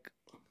 like...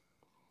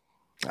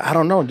 I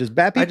don't know, just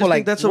bad people, I just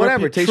think that's a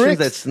reputation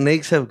that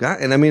snakes have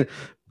gotten. I mean...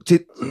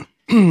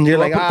 You're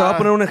like, te voy a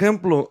poner un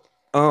ejemplo.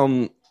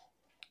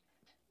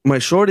 My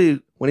shorty,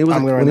 when he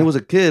was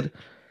a kid,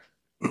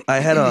 I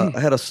had a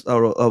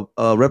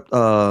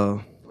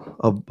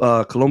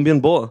Colombian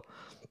boa,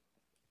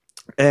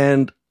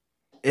 and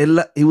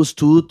he was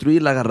 2, 3,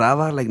 la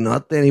agarraba like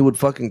nothing. He would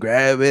fucking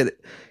grab it.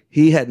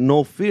 He had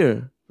no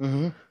fear.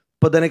 Mm-hmm.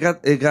 But then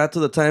it got to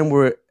the time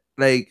where,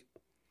 like,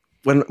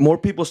 when more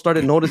people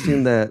started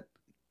noticing that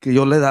que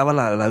yo le daba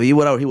la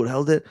víbora, or he would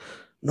hold it.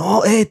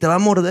 No, te va a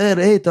morder,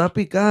 te va a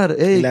picar,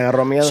 Le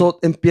agarró miedo. So,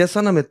 te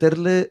empiezan a meter,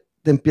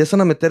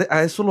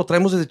 a eso lo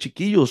traemos desde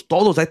chiquillos,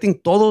 todos. I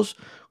think todos,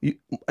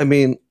 I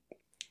mean,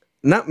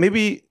 I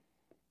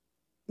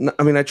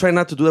try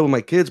not to do that with my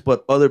kids,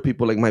 but other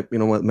people, like my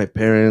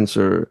parents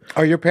or...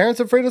 Are your parents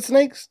afraid of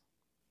snakes?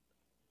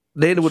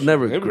 They would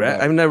never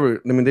grab, they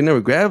never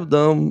grabbed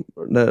them.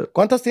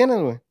 ¿Cuántas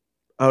tienes, güey?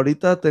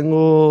 Ahorita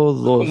tengo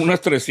 2. Como unas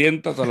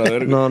 300 a la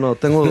verga. No,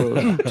 tengo...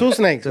 2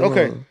 snakes,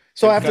 okay.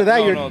 So after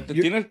that,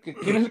 ¿Quién es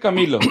el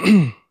Camilo?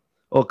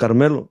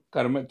 Carmelo.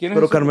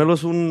 Pero Carmelo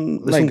es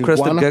un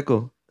crested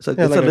gecko. It's a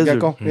lizard.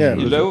 Gecko. Yeah.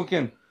 ¿Y luego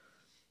quién?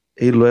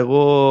 Y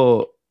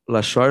luego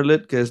la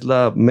Charlotte, que es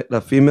la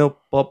female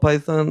ball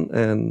python,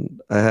 and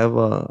I have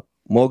a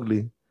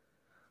Mowgli.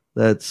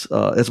 That's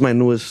my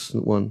newest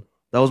one.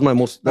 That was my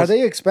most... Are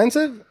they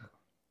expensive?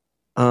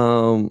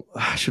 I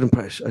should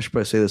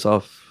probably say this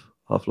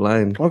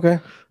offline. Okay.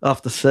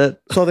 Off the set.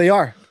 So they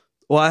are.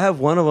 Well, I have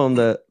one of them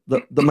that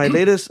my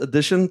latest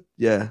edition,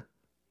 yeah.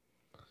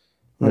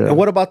 And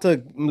what about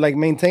to like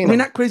maintain? I mean,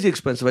 not crazy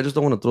expensive. I just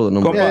don't want to throw the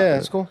number. Yeah,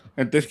 it's cool.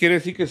 Entonces quiere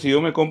decir que si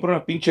yo me compro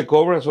una pinche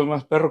cobra, soy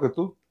más perro que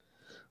tú.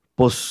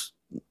 Pues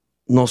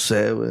no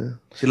sé, güey.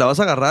 Si la vas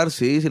a agarrar,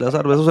 sí. Si le vas a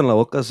dar besos en la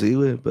boca, sí,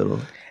 güey. Pero.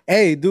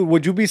 Hey, dude,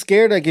 would you be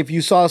scared? Like if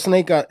you saw a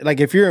snake, like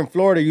if you're in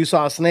Florida, you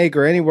saw a snake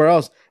or anywhere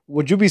else,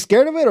 would you be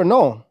scared of it or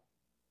no?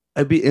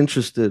 I'd be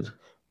interested.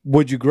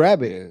 Would you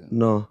grab it?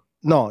 No.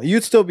 No,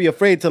 you'd still be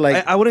afraid to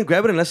like... I wouldn't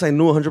grab it unless I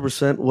knew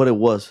 100% what it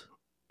was.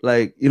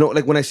 Like, you know,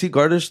 like when I see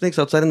garter snakes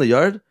outside in the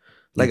yard,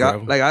 like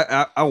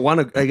I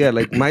want to, again,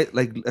 like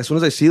as soon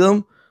as I see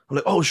them, I'm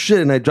like, oh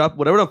shit, and I drop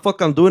whatever the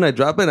fuck I'm doing, I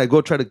drop it and I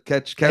go try to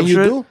capture and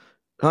you it. Do?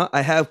 Huh?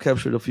 I have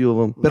captured a few of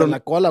them. Pero la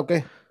cola,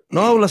 okay?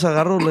 No, las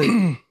agarro, like...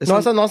 No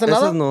hacen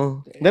nada?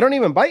 No. They don't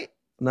even bite?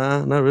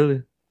 Nah, not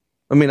really.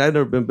 I mean, I've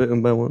never been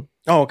bitten by one.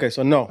 Oh, okay.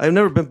 So no. I've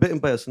never been bitten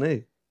by a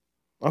snake.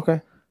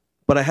 Okay.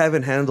 But I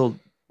haven't handled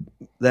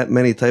that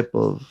many type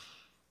of...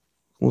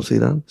 ¿Cómo se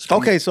dirán?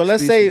 Okay, so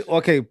let's say...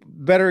 Okay,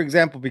 better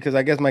example, because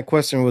I guess my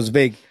question was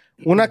vague.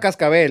 Una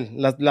cascabel,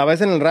 la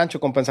ves en el rancho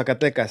con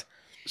Zacatecas.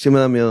 Sí me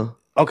da miedo.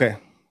 Okay.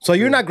 So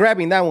you're not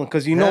grabbing that one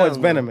because you know it's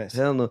venomous.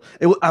 Hell no.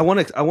 I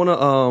want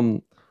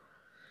to,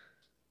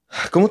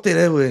 ¿cómo te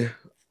diré, güey?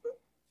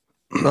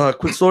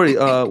 Quick story.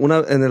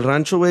 En el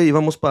rancho, güey,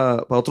 íbamos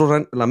para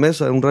otro la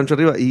mesa, un rancho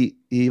arriba, y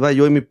iba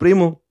yo y mi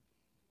primo,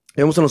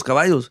 íbamos en los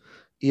caballos,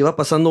 y iba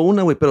pasando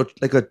una, güey, pero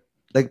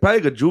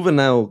probably a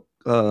juvenile,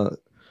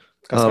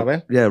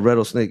 Cascabel? Yeah,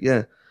 rattlesnake,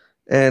 yeah.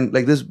 And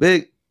like this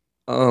big,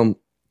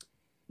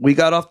 we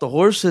got off the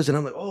horses, and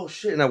I'm like, oh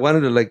shit, and I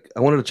wanted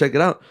to check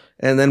it out,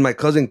 and then my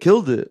cousin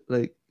killed it,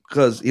 like,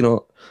 because, you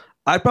know,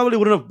 I probably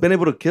wouldn't have been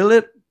able to kill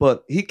it,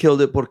 but he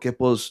killed it porque,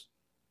 pues,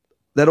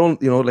 they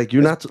don't, you know, like,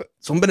 you're not,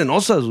 son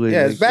venenosas, güey.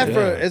 Yeah, it's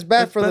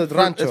bad for the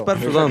rancho. It's bad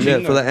for them, yeah,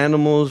 for the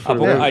animals.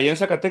 ¿Allá en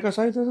Zacatecas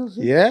hay eso?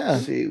 Yeah.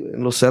 Sí, güey,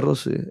 en los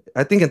cerros, sí.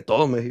 I think en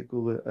todo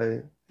México,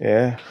 güey.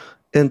 Yeah.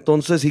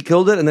 Entonces, he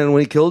killed it, and then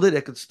when he killed it,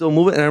 I could still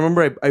move it, and I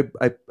remember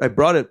I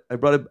brought it,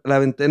 la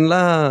aventé en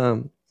la,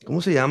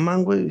 ¿cómo se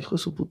llaman, güey? Hijo de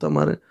su puta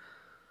madre.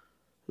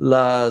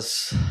 La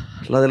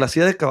de la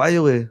silla de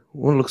caballo, güey.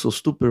 One looks so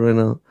stupid right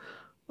now.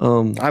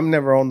 I've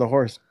never owned a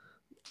horse.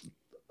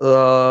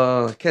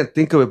 I can't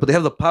think of it, but they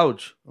have the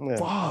pouch. Yeah.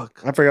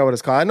 Fuck. I forgot what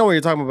it's called. I know what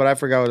you're talking about, but I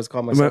forgot what it's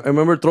called myself. I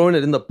remember throwing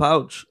it in the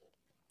pouch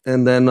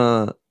and then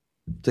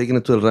taking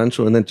it to el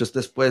rancho and then just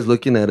después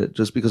looking at it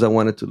just because I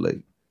wanted to, like,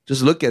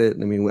 just look at it.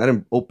 I mean, I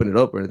didn't open it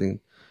up or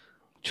anything.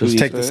 Just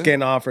take the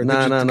skin off or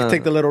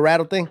take the little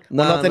rattle thing?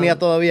 No tenía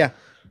todavía?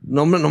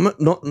 No me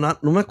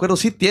acuerdo.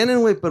 Sí tienen,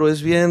 güey, pero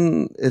es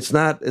bien, I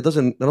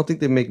don't think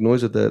they make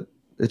noise with that.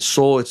 It's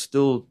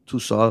still too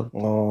soft.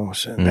 Oh,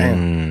 shit,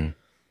 damn.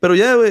 Pero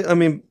yeah, güey, I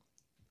mean,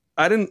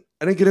 I didn't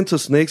get into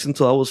snakes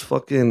until I was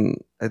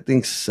fucking, I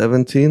think,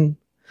 17.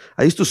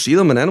 I used to see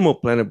them in Animal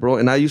Planet, bro,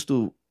 and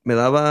me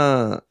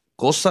daba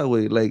cosa,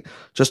 güey, like,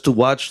 just to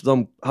watch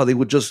them, how they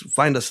would just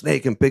find a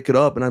snake and pick it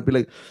up, and I'd be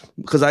like,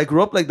 because I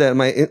grew up like that,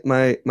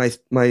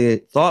 my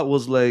thought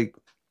was like,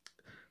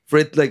 for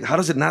it, like, how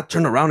does it not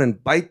turn around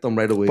and bite them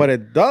right away? But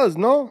it does,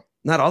 no?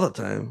 Not all the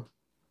time.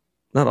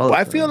 Not all the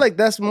time. I feel like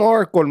that's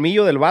more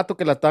colmillo del vato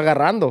que la está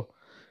agarrando.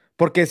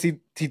 Porque si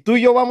tú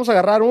y yo vamos a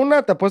agarrar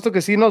una, te apuesto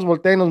que sí nos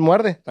voltea y nos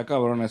muerde. Está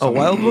cabrón eso. ¿A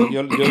wild one?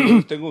 Yo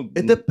tengo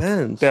It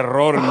depends.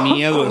 terror,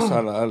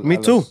 miedo. Me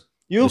too.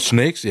 You? The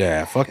snakes?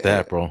 Yeah, fuck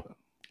that, bro.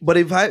 But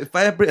if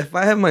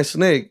I have my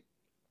snake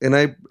and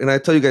I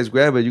tell you guys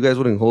grab it, you guys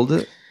wouldn't hold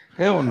it?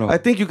 Hell no. I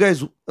think you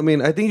guys,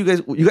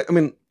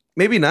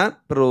 maybe not,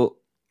 pero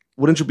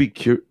wouldn't you be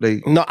curious?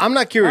 Like, no, I'm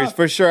not curious,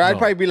 for sure. I'd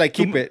probably be like,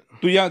 keep it.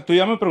 Tú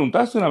ya me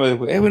preguntaste una vez,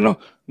 güey,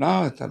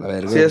 no, está la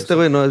verga. Sí, este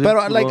güey no es.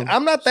 But like,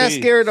 I'm not that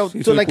scared of.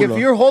 So like, if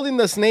you're holding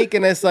the snake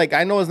and it's like,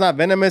 I know it's not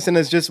venomous and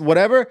it's just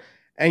whatever,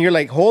 and you're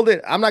like, hold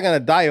it, I'm not gonna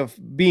die of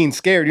being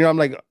scared. You know, I'm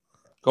like,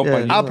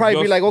 I'll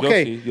probably be like,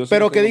 okay,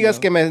 pero que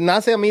digas que me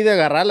nace a mí de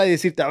agarrarla y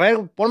decirte, a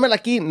ver, pónmela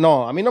aquí.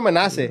 No, a mí no me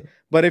nace.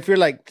 But if you're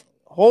like,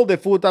 hold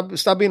it, fool,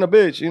 stop being a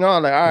bitch. You know,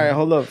 I'm like, all right,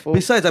 hold up, fool.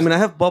 Besides, I mean, I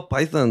have ball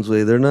pythons,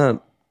 way. They're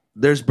not.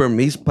 There's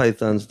Burmese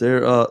pythons.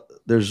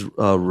 There's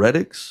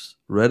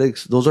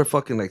Redics, those are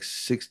fucking like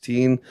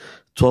 16,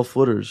 12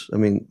 footers. I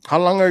mean, how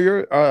long are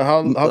your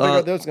how big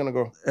are those gonna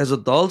go? As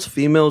adults,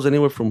 females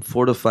anywhere from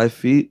 4 to 5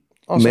 feet.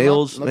 Oh,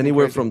 males so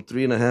anywhere from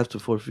 3.5 to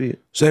 4 feet.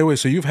 So anyway,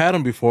 so you've had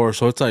them before,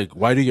 so it's like,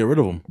 why do you get rid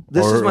of them?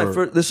 This is my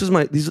first.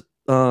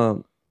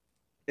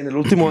 En el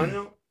último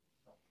año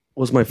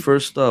was my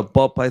first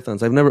ball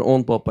pythons. I've never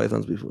owned ball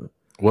pythons before.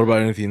 What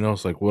about anything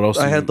else? Like what else?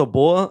 I had the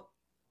boa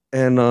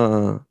and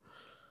a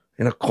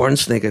corn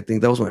snake. I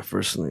think that was my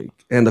first snake,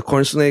 and the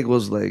corn snake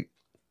was like.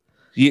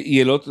 Y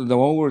el otro, the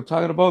one we were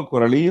talking about,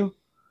 coralillo?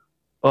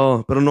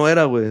 Oh, pero no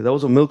era, güey. That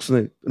was a milk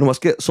snake. No más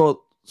que,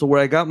 so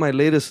where I got my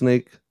latest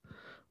snake.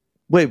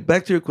 Wait,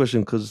 back to your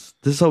question, because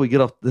this is how we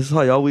get off. This is how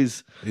I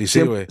always.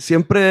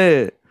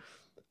 Siempre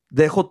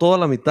dejo toda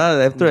la mitad.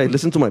 After I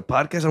listen to my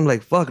podcast, I'm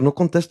like, fuck, no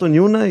contesto ni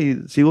una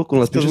y sigo con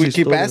las pinches historias. Because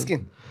we keep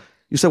asking.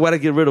 You said why'd I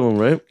get rid of them,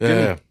 right?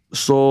 Yeah.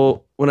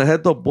 So when I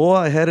had the boa,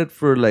 I had it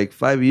for like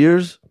 5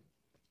 years.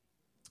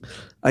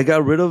 I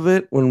got rid of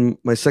it when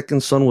my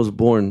second son was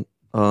born.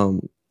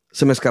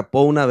 Se me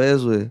escapó una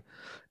vez, güey.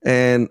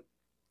 And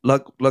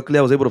luckily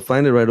I was able to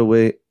find it right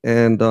away.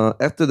 And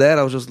after that,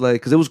 I was just like,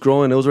 because it was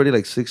growing, it was already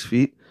like 6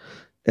 feet.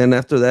 And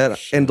after that,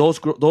 and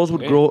those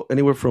would grow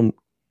anywhere from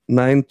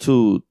 9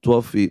 to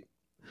 12 feet.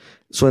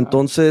 So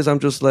entonces, I'm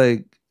just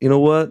like, you know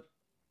what?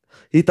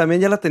 Y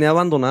también ya la tenía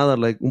abandonada,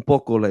 like, un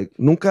poco, like,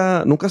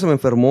 nunca se me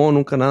enfermó,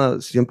 nunca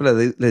nada. Siempre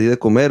le di de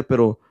comer,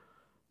 pero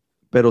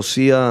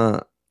sí,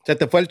 Se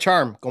te fue el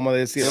charm, como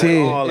decir.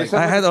 Sí,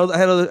 I had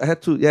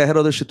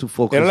other shit to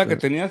focus. Era la que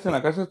tenías en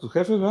la casa de tus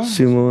jefes, ¿verdad?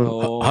 Sí, man.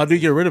 How do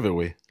you get rid of it,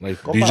 güey? Like,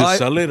 do you just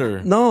sell it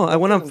or? No, I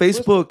went on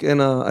Facebook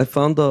and I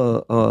found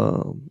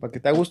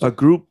a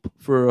group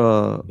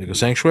for like a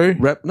sanctuary.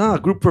 A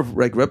group for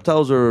like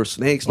reptiles or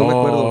snakes. No me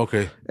acuerdo.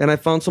 Okay. And I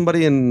found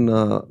somebody in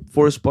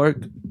Forest Park,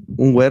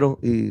 un güero,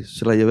 y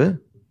se la llevé.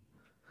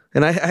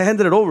 And I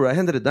handed it over. I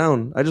handed it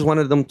down. I just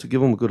wanted them to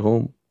give them a good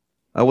home.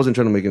 I wasn't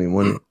trying to make any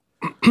money.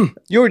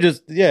 You were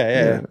just,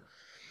 yeah.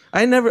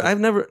 I've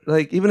never,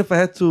 like, even if I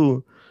had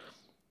to,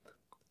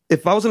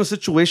 if I was in a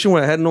situation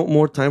where I had no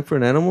more time for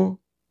an animal,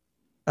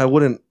 I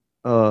wouldn't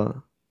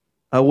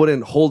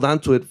hold on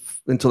to it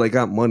until I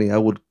got money. I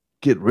would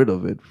get rid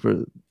of it for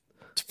the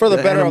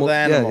better of the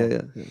animal.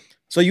 Yeah.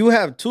 So you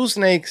have 2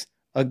 snakes,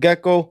 a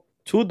gecko,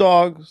 2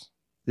 dogs.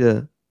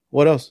 Yeah.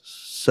 What else?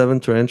 7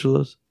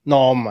 tarantulas.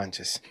 No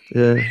manches.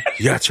 Yeah.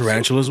 You got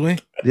tarantulas,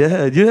 güey?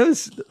 Yeah.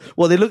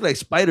 Well, they look like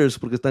spiders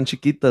porque están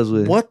chiquitas,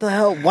 güey. What the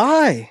hell?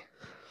 Why?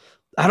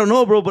 I don't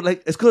know, bro, but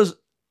like, it's because,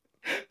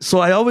 so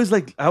I always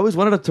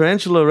wanted a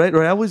tarantula, right?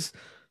 Or I always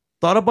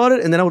thought about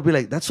it, and then I would be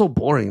like, that's so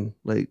boring.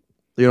 Like,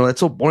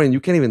 that's so boring. You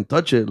can't even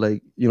touch it.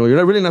 Like,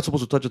 you're really not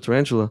supposed to touch a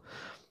tarantula.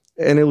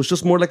 And it was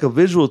just more like a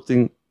visual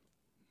thing.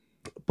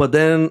 But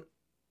then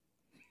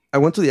I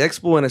went to the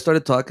expo and I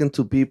started talking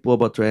to people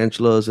about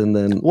tarantulas, and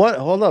then what?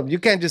 Hold up! You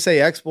can't just say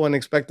expo and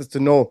expect us to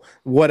know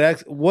what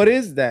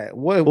is that?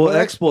 What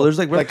expo? There's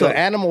like an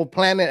Animal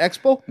Planet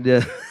Expo.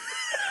 Yeah.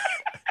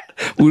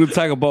 We don't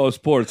talk about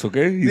sports,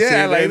 okay? He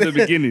said that in the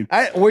beginning.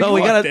 Were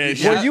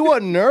you a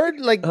nerd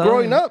like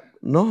growing up?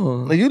 No.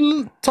 Like,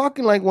 you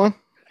talking like one.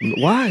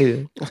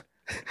 Why?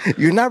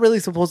 You're not really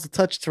supposed to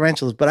touch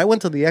tarantulas, but I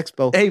went to the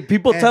expo. Hey,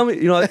 people tell me,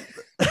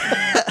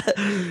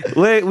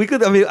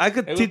 wait, I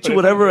could teach you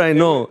whatever I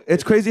know.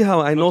 It's crazy how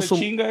I know some.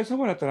 ¿Chinga eso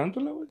con la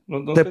tarántula,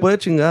 güey? Te puede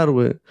chingar,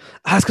 güey.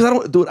 It's because I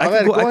don't, dude. I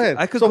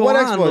could go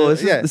on, though.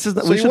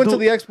 So you went to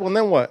the expo and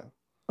then what?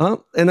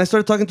 And I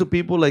started talking to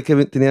people like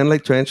tenían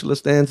like tarantula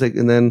stands, like,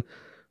 and then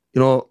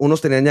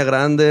unos tenían ya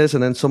grandes,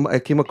 and then I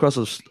came across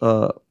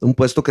un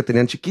puesto que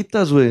tenían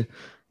chiquitas, güey.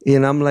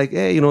 And I'm like,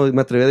 hey, me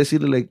atreví a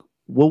decirle like,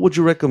 what would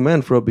you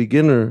recommend for a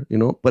beginner?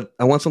 But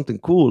I want something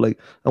cool. Like,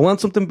 I want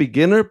something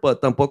beginner,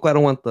 but tampoco I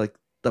don't want like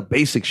the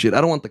basic shit.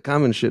 I don't want the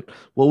common shit.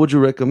 What would you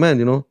recommend?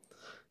 Y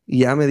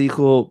ya me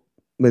dijo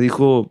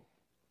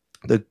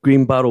the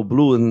green bottle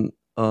blue, and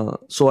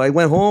so I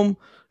went home.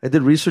 I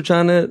did research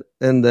on it,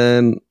 and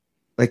then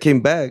I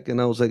came back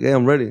and I was like, hey,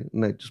 I'm ready.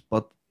 And I just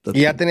bought the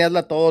thing. Ya tenías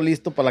todo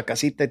listo para la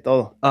casita y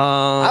todo.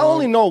 I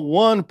only know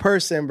one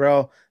person,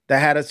 bro, that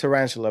had a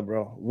tarantula,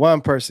 bro. One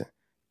person.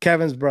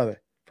 Kevin's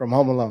brother from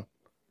Home Alone.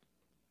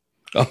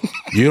 Oh.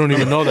 You don't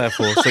even know that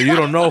fool, so you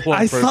don't know one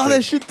person. I saw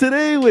that shit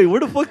today. Wait,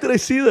 where the fuck did I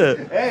see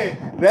that? Hey,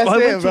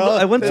 that's bro.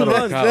 I went to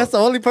lunch. That's the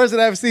only person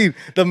I've seen.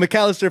 The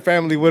McAllister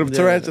family with a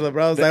tarantula,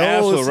 bro. I was the like,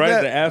 asshole,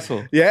 right? The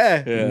asshole.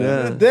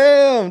 Yeah.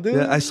 Damn, dude.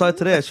 Yeah, I saw it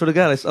today. I swear to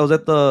God. I was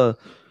at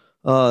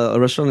a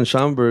restaurant in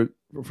Schaumburg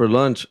for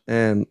lunch,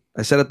 and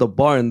I sat at the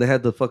bar, and they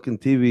had the fucking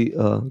TV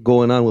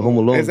going on with Home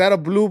Alone. Is that a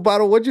blue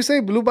bottle? What'd you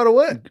say? Blue bottle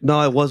what?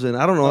 No, it wasn't.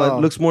 I don't know.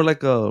 It looks more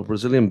like a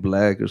Brazilian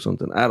black or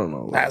something. I don't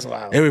know. That's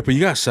wild. Hey, wait, but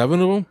you got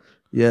 7 of them?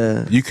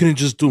 Yeah. You couldn't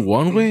just do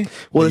one way?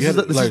 Well, this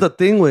is the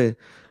thing, way.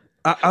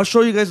 I'll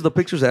show you guys the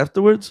pictures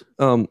afterwards.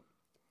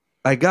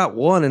 I got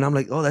one, and I'm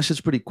like, oh, that shit's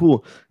pretty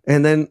cool.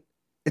 And then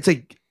it's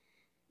like,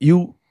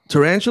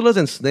 tarantulas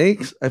and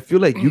snakes, I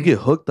feel like you get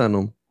hooked on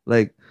them.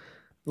 Like,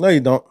 no,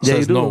 you don't. Yeah, says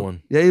you do. No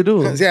one. Yeah, you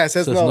do. Yeah, it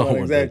says no one.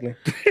 Exactly.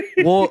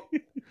 Well,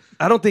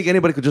 I don't think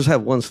anybody could just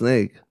have one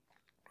snake.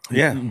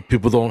 Yeah.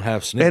 People don't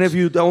have snakes. And if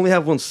you only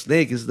have one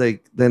snake, it's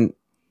like, then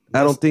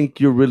I don't think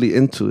you're really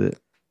into it.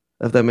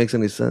 If that makes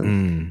any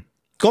sense.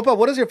 Compa,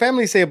 what does your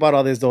family say about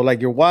all this, though?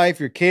 Like your wife,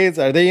 your kids,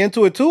 are they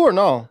into it too or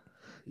no?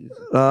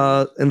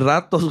 En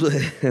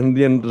ratos, and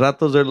in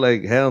ratos they're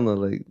like, hell no.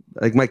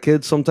 Like my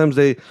kids, sometimes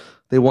they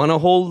want to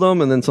hold them,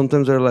 and then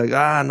sometimes they're like,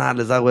 nah,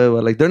 les da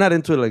hueva. Like, they're not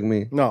into it like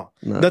me. No.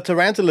 The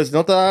tarantulas,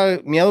 ¿no te da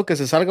miedo que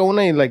se salga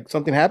una y like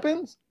something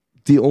happens?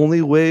 The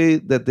only way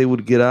that they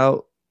would get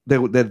out,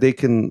 that they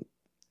can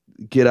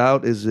get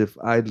out, is if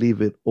I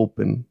leave it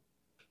open.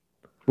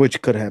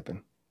 Which could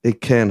happen. It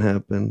can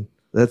happen.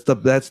 That's the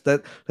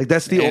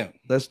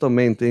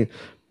main thing.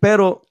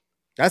 Pero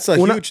that's a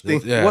huge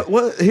thing. Yeah.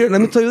 What here?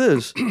 Let me tell you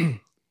this.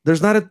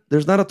 There's not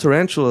a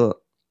tarantula.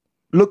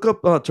 Look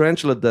up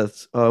tarantula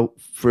deaths. No,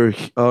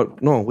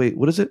 wait.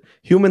 What is it?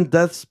 Human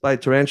deaths by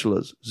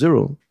tarantulas.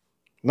 0.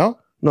 No.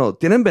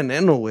 Tienen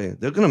veneno, güey.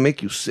 They're gonna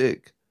make you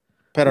sick.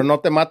 Pero no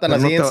te matan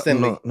así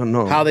instantly.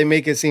 No. How they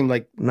make it seem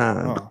like...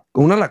 Nah.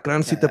 Con un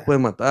alacrán sí te puede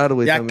matar,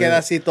 güey. Ya queda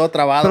así todo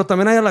trabado. Pero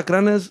también hay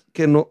alacranes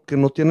que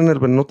no tienen el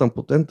veneno tan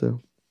potente.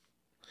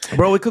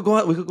 Bro, we could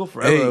go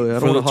forever. Hey,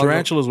 for the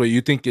tarantulas, wait,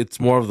 you think it's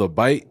more of the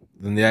bite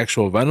than the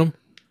actual venom?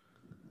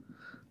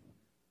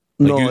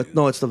 Like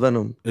no, it's the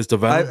venom. It's the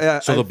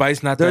venom? So the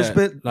bite's not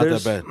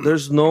that bad?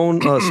 There's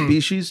known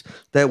species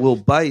that will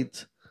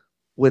bite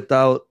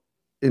without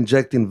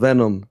injecting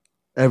venom.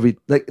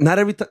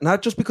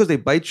 Not just because they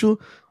bite you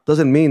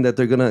doesn't mean that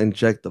they're gonna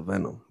inject the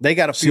venom. They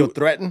gotta feel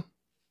threatened.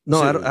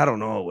 No, I don't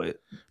know, wait.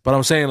 But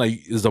I'm saying,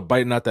 like, is the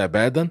bite not that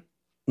bad then?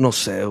 No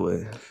sé,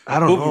 güey. I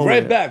don't know.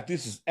 Right back.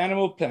 This is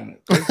Animal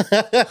Planet.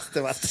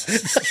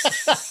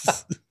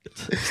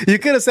 You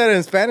could have said it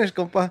in Spanish,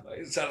 compa.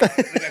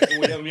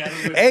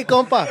 Hey,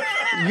 compa.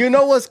 You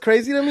know what's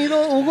crazy to me,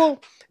 though, Hugo?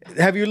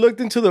 Have you looked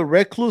into the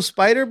recluse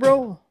spider,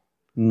 bro?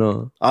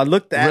 No. I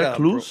looked that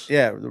recluse? Up. Bro.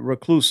 Yeah, the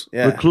recluse.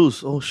 Yeah.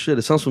 Recluse. Oh, shit,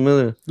 it sounds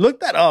familiar. Look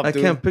that up, dude.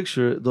 I can't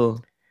picture it,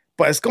 though.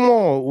 Pues es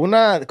como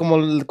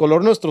el color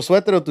de nuestro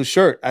suéter o tu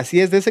shirt.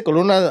 Así es de ese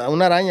color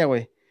una araña,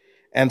 güey.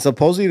 And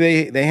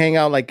supposedly they hang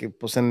out like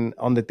pues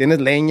donde tienes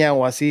leña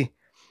o así.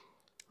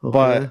 Okay.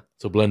 But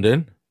to blend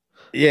in?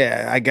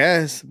 Yeah, I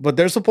guess. But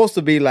they're supposed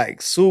to be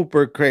like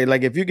super crazy.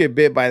 Like if you get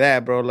bit by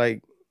that, bro,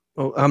 like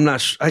oh, I'm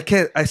not sure. I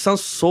can't. I sound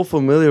so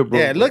familiar, bro.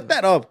 Yeah, look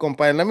that up,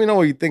 compa, and let me know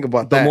what you think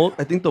about that.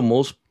 I think the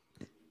most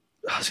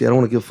see, I don't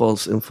want to give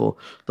false info.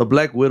 The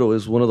black widow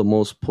is one of the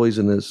most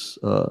poisonous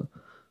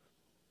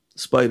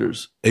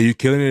spiders. Are you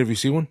killing it if you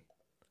see one?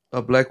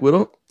 A black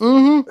widow?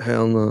 Mm-hmm.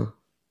 Hell no.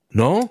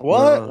 No?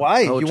 What?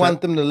 Why? You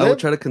want them to live? I would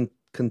try to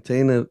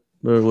contain it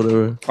or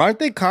whatever. Aren't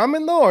they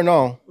common though, or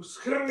no?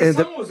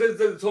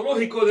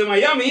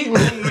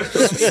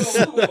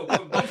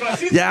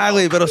 Yeah,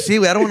 güey, pero sí,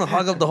 güey. I don't want to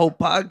hog up the whole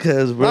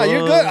podcast, bro. No,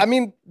 you're good. I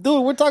mean,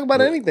 dude, we're talking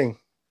about anything.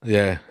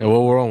 Yeah, and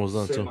well, we're almost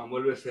done, too.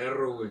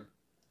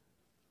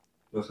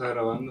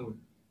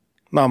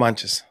 No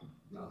manches.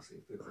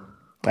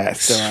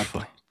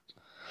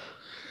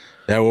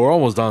 Yeah, we're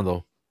almost done,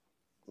 though.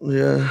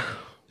 Yeah.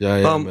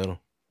 Yeah, middle.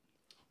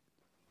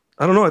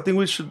 I don't know. I think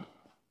we should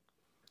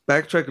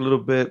backtrack a little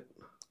bit.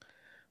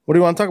 What do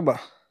you want to talk about?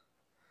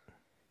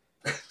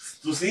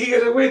 Tú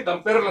síguele, güey.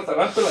 Tan perras las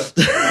tarántulas.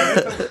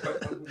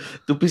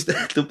 Tú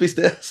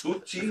pisteas.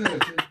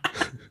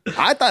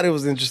 I thought it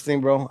was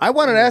interesting, bro. I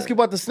wanted to ask you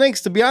about the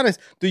snakes, to be honest.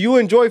 Do you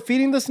enjoy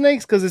feeding the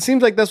snakes? Because it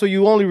seems like that's what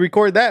you only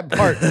record that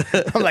part.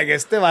 I'm like,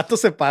 este vato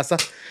se pasa.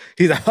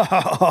 He's like,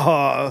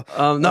 no,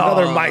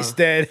 another mice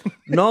dead.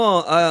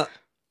 No,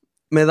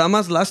 me da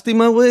más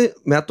lástima, güey.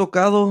 Me ha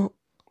tocado...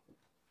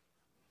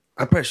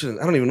 I probably shouldn't.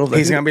 I don't even know if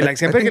he's gonna be like,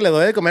 siempre que le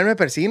doy de comer me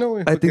persino,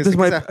 güey. I think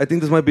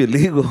this might be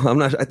illegal.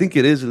 I think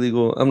it is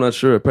illegal. I'm not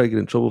sure. I probably get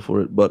in trouble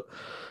for it. But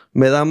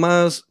me ha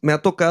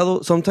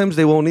tocado. Sometimes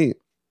they won't eat.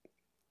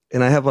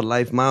 And I have a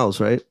live mouse,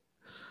 right?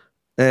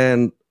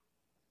 And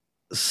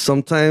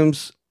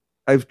sometimes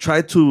I've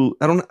tried to,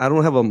 I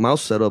don't have a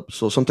mouse setup.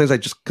 So sometimes I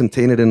just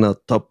contain it in a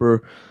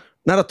tupper.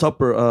 Not a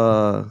tupper,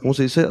 ¿cómo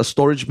se dice? A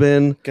storage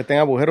bin. Que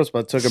tenga agujeros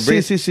para take a break.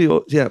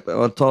 Sí. Yeah,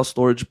 a tall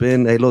storage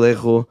bin. Ahí lo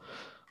dejo.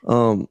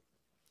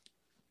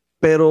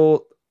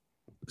 Pero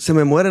se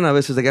me mueren a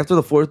veces. Like after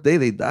the fourth day,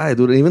 they die,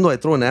 dude. And even though I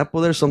throw an apple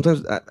there,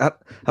 sometimes I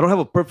don't have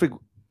a perfect.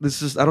 I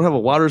don't have a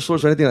water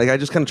source or anything. Like I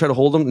just kind of try to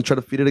hold them and try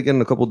to feed it again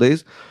in a couple of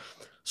days.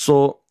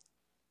 So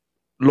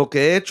lo que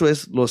he hecho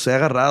es los he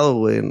agarrado,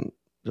 güey, and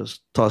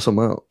just toss them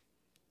out.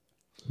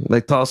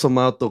 Like toss them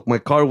out my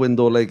car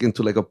window, like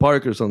into like a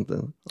park or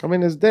something. I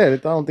mean, it's dead. I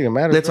don't think it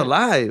matters. It's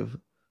alive.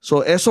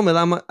 So eso me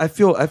da. I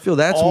feel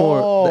that's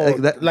more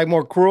like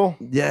more cruel.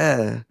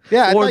 Yeah.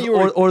 Yeah. I thought you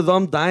were... or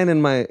them dying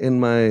in my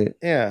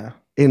yeah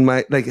in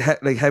my like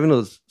having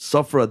to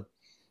suffer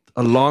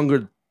a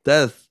longer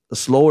death, a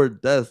slower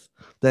death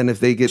than if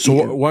they get. So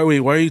eaten. why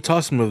are you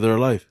tossing them if they're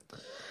alive?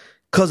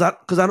 Because I'm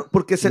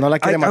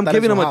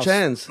giving them a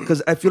chance.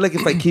 Because I feel like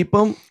if I keep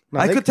them,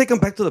 I could take them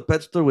back to the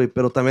pet store, way.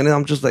 Pero también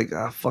I'm just like,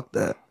 fuck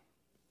that.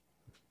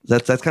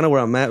 That's kind of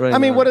where I'm at right now. I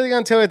mean, what are they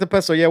going to tell you at the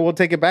pet store? Yeah, we'll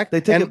take it back.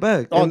 They take it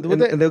back. And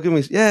they'll give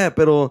me,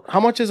 pero... How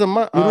much is a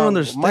mice? You don't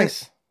understand.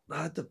 Mice?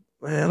 I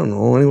don't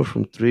know. Anywhere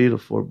from $3 to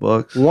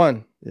 $4.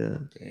 One? Yeah.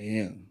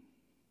 Damn.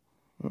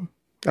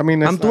 I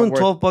mean, I'm doing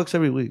 $12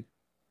 every week.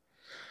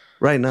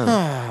 Right now.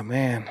 Ah,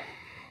 man.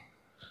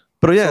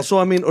 Pero yeah, so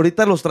I mean,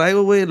 ahorita los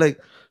traigo, güey. Like,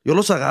 yo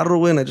los agarro,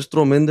 güey, and I just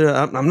throw them in there.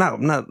 I'm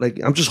not, like,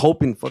 I'm just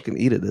hoping fucking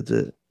eat it. That's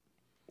it.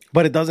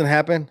 But it doesn't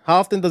happen? How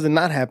often does it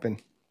not happen?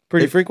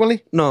 Pretty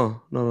frequently?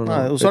 No.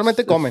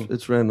 Usualmente comen.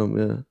 It's random,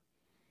 yeah.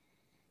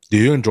 Do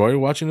you enjoy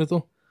watching it,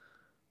 though?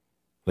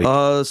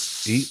 Like,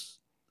 eat?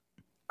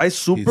 I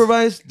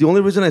supervise. The only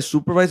reason I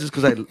supervise is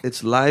because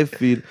it's live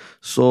feed.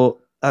 So,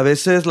 a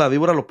veces la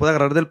víbora lo puede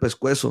agarrar del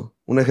pescuezo.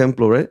 Un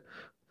ejemplo, right?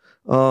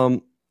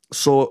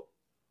 So,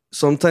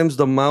 sometimes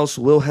the mouse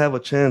will have a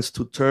chance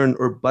to turn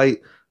or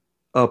bite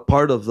a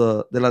part of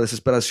de la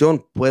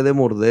desesperación. Puede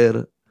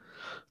morder.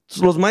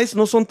 So, los mice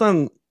no son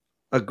tan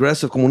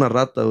aggressive como una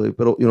rata, güey.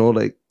 Pero, you know,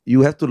 like,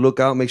 you have to look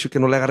out, make sure que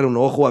no le agarre un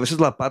ojo. A veces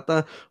la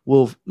pata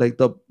will, like,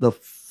 the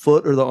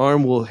foot or the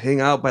arm will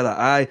hang out by the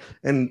eye.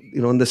 And,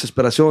 you know, in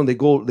desesperación,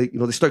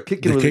 they start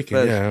kicking really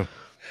fast. Yeah.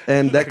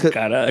 And that could...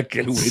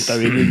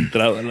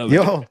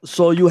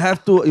 So you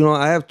have to, you know,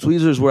 I have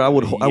tweezers where I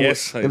would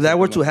if that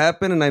were to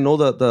happen and I know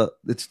that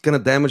it's going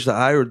to damage the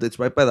eye or it's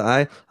right by the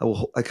eye,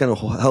 I kind of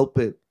help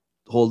it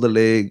hold the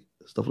leg,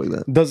 stuff like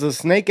that. Does the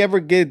snake ever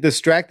get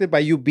distracted by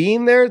you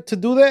being there to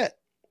do that?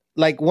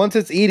 like once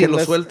it's eating. ¿Que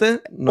lo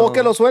suelte? No. O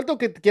que lo suelte o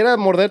que quiera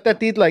morderte a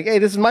ti, like, hey,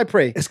 this is my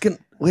prey. Es que,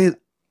 wait,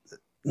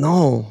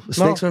 no.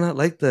 Snakes are not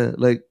like that.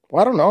 Like,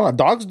 well, I don't know.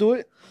 Dogs do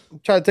it.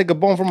 Try to take a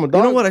bone from a dog.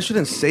 You know what? I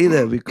shouldn't say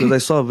that because I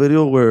saw a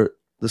video where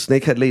the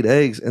snake had laid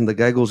eggs and the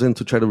guy goes in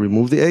to try to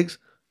remove the eggs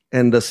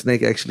and the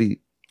snake actually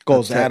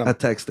goes at him.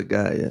 Attacks the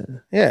guy,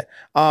 yeah.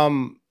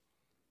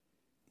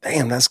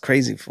 Damn, that's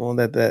crazy, fool.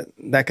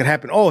 That could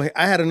happen. Oh,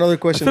 I had another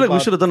question. I feel like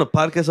we should have done a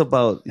podcast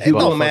about Hugo.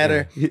 It don't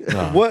matter.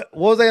 No. What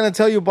was I going to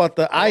tell you about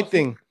the eye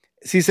thing?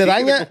 Si se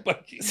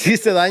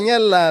daña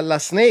la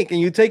snake and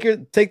you take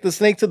the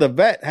snake to the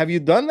vet, have you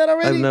done that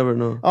already? I've never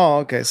known. Oh,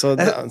 okay. So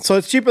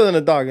it's cheaper than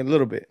a dog a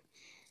little bit.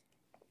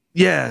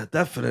 Yeah,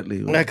 definitely.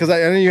 Yeah, because I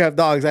know you have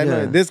dogs. I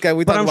know this guy.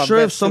 But I'm sure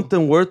if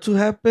something were to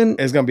happen,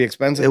 it's gonna be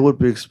expensive. It would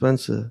be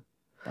expensive.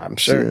 I'm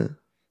sure. Yeah.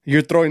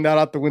 You're throwing that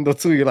out the window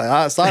too. You're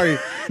like, sorry,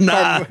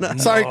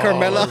 sorry,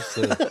 Carmela.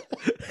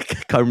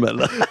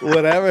 Carmela,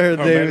 whatever her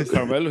name is.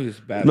 Carmelo is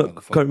bad. No,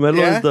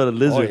 Carmelo is the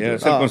lizard. Oh, yeah,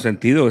 es el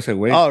consentido ese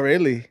güey. Oh,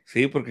 really?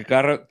 Sí, porque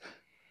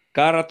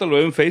cada rato lo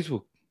veo en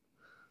Facebook.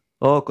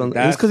 Oh,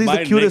 it's because he's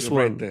the cutest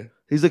one. Right,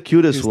 he's the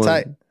cutest one.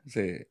 Tight.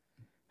 Sí.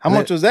 How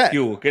much was that?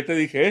 ¿Qué te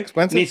dije?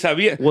 Expensive?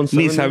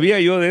 Ni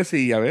sabía yo de ese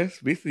y ya ves,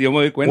 ¿viste? Yo me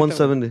doy cuenta.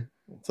 170.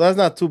 So that's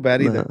not too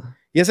bad either.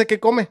 ¿Y ese qué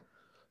come?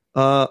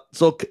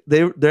 So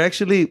they're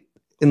actually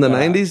in the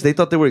 90s they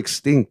thought they were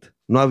extinct.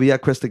 No había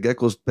crested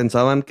geckos.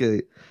 Pensaban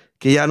que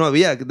ya no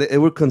había. They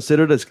were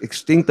considered as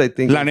extinct, I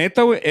think. La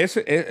neta, güey,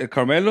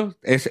 Carmelo,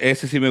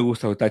 ese sí me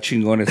gusta, güey. Está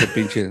chingón ese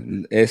pinche.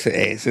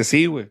 Ese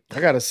sí, güey. I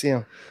gotta see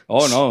him.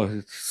 Oh, no.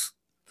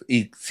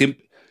 Y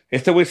siempre,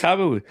 este güey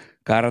sabe, güey.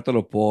 Cada rato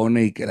lo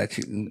pone y que la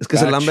chingón. Es que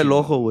se lambe el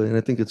ojo, güey, and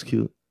I think it's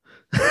cute.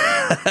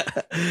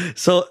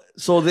 So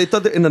they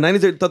thought in the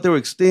 90s they thought they were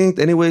extinct.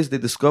 Anyways, they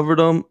discovered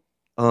them.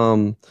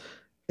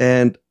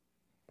 And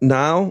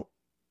now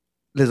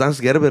les dan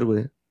Gerber,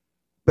 güey.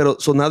 Pero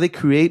so now they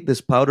create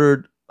this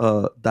powdered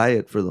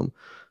diet for them.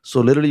 So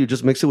literally you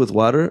just mix it with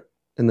water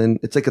and then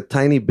it's like a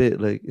tiny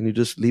bit, like, and you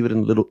just leave it in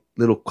a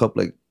little cup,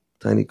 like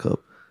tiny cup.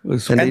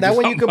 And that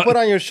way you can put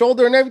on your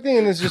shoulder and everything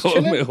and it's just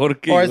chilling? Or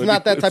it's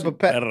not that type of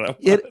pet?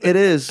 It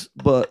is,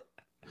 but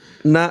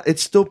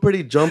it's still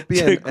pretty jumpy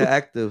and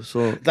active.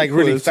 So it's like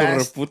really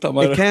fast.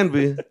 It can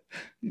be.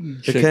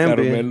 It can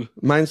be.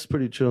 Mine's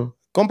pretty chill.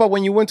 Compa,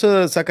 when you went to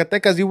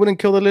Zacatecas, you wouldn't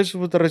kill the lizards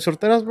with the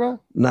resorteras, bro?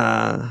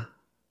 Nah.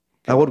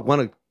 I would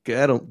want to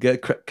capture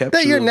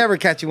them. You're never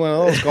catching one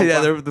of those, compa. Yeah,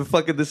 they're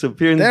fucking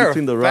disappearing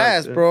between the rocks.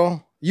 They're fast,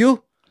 bro.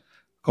 You?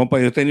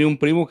 Compa, yo tenía un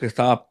primo que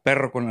estaba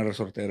perro con la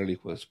resortera, el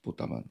hijo de su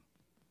puta madre.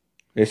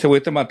 Ese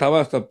güey te mataba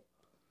hasta...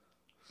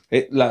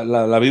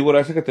 la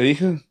víbora esa que te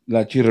dije,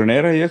 la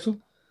chirronera y eso.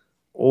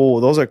 Oh,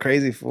 those are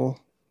crazy, fool.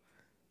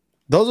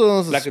 Those are the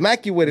ones that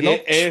smack you with it, ¿no?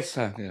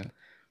 Esa, yeah.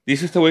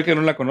 Dice este güey que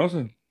no la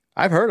conoce.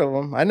 I've heard of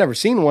them. I've never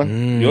seen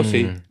one. Yo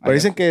sí. Pero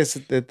dicen que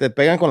te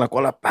pegan con la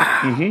cola.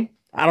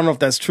 I don't know if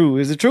that's true.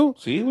 Is it true?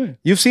 Sí, güey.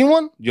 You've seen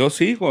one? Yo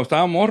sí, cuando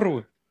estaba morro,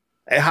 güey.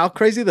 How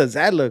crazy does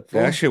that look,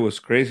 fool? That shit was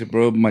crazy,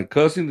 bro. My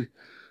cousin,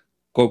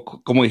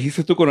 como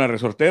dijiste tú con la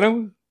resortera,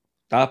 güey.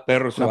 Estaba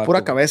perro ese vato. La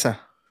pura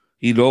cabeza.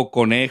 Y luego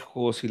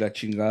conejos y las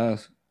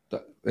chingadas.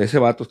 Ese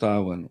vato estaba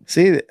bueno.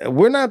 See,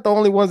 we're not the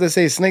only ones that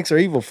say snakes are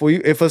evil. For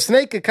you, if a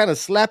snake could kind of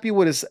slap you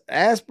with his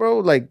ass, bro,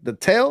 like the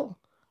tail,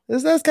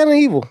 that's kind of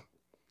evil.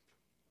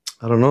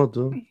 I don't know,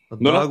 dude. A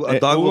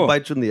dog Hugo, will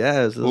bite you in the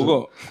ass.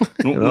 Hugo,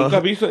 ¿nunca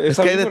has visto esa víbora? Es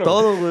que hay de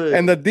todo, güey.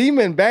 And the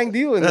demon banged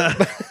you.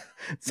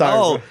 Sorry,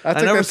 no, bro. I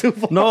took that too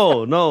far.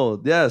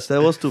 No. Yes,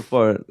 that was too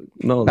far.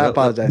 No, I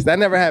apologize. That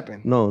never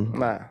happened. No.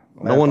 Nah.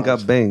 No one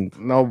got banged.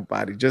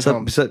 Nobody. Just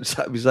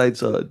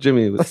besides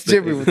Jimmy.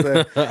 Jimmy was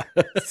there.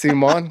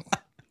 Simón.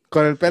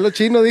 Con el pelo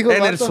chino, dijo.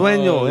 En el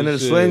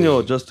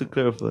sueño, just to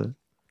clarify.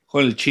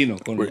 Con el chino.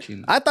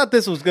 I thought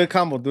this was good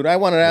combo, dude. I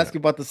wanted to ask you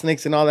about the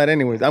snakes and all that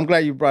anyways. I'm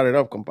glad you brought it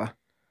up, compa.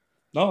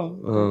 No,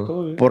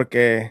 todo bien.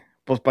 Porque,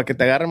 pues, para que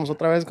te agarremos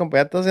otra vez, compa,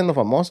 ya estás siendo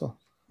famoso.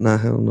 Nah,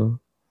 hell no.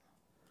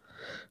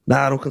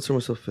 Nah, I don't consider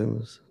myself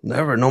famous.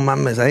 Never. No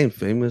mames, I ain't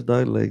famous,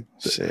 dog. Like,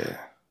 shit.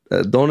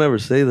 Don't ever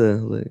say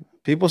that. Like,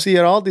 people see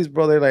at all these,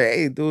 bro. They're like,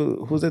 hey, dude,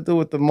 who's that dude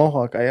with the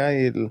mohawk? Allá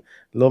y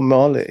lo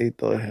mole y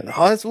todo.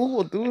 Oh, that's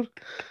Hugo, dude.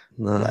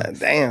 Nah. Like,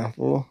 damn,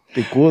 fool.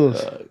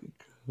 Picudos.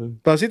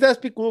 Pero sí te das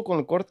picudo con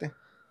el corte.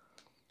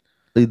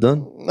 Are you done?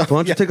 Why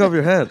don't you take off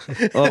your hat?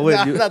 Oh, wait.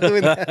 I'm not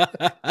doing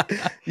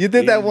that. You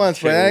did that once,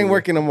 but that ain't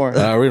working no more.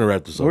 We're going to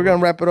wrap this up. We're going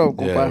to wrap it up,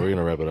 compa. Yeah, we're going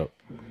to wrap it up.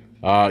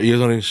 You guys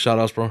want any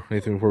shout-outs, bro?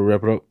 Anything before we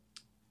wrap it up?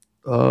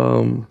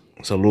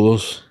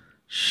 Saludos.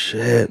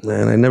 Shit,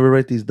 man. I never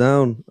write these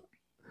down.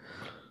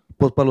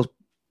 Pues para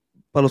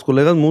los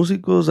colegas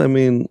músicos, I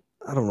mean,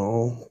 I don't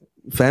know.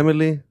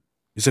 Family.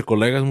 You said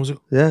colegas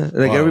músicos? Yeah,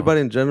 like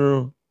everybody in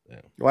general.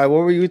 Why?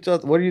 What are you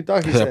talking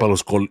about? Para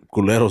los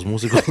culeros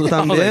músicos.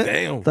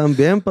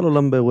 También para los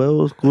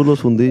lambehuevos, culos,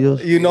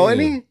 fundillos. You know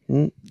any?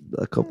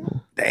 A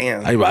couple.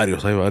 Damn. Hay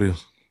varios.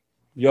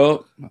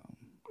 Yo...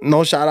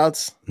 No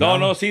shoutouts.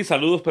 No, sí,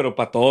 saludos, pero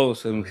para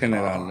todos en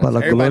general. Para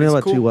la colonia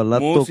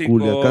Bachihualato,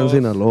 Culiacán,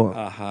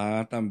 Sinaloa.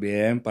 Ajá,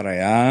 también, para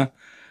allá.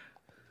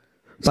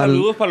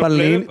 Saludos para los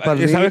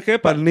plebes. ¿Sabes qué?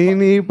 Para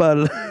Nini,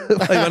 para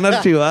Iván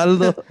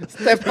Archibaldo.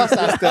 Te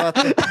pasaste,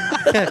 vato.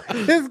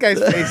 This guy's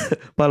face.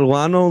 Para el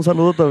Guano, un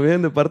saludo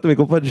también de parte de mi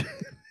compa.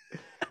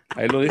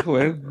 Ahí lo dijo,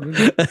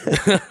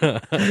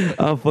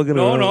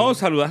 No, no,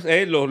 saludas.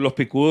 Los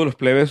picudos, los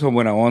plebes son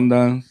buena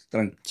onda.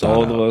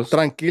 Todos.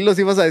 Tranquilos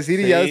ibas a decir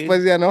y ya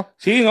después ya no.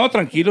 Sí, no,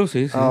 tranquilos,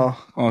 sí.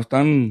 Cuando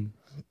están...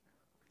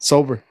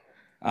 Sober.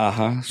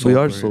 Ajá. We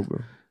are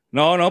sober.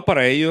 No,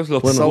 para ellos.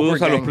 Los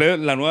saludos a los plebes,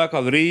 la nueva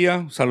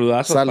cuadrilla.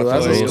 Saludazos.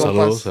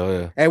 Saludos.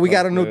 Hey, we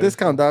got a new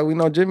discount, dog. We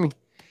know Jimmy.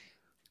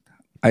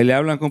 Ahí le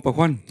hablan, compa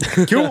Juan.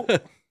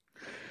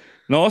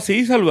 No,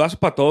 sí, saludazos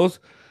para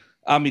todos.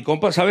 A mi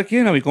compa, ¿sabe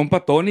quién? A mi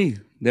compa Tony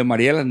de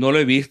Mariela. No lo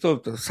he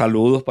visto.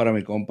 Saludos para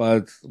mi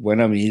compa,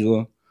 buen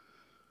amigo.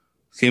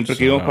 Siempre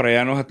que íbamos para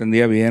allá nos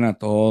atendía bien a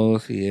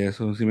todos y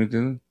eso. ¿Sí me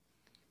entienden?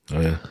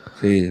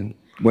 Sí.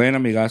 Buen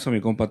amigazo,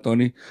 mi compa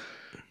Tony.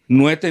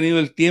 No he tenido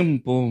el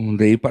tiempo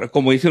de ir para...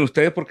 Como dicen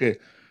ustedes, porque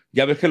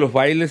ya ves que los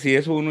bailes y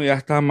eso uno ya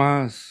está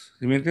más...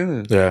 ¿Sí me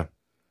entienden?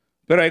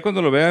 Pero ahí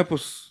cuando lo vea,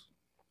 pues...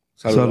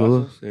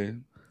 Saludos.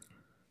 Sí.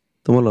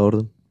 Toma la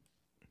orden.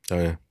 Está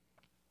bien.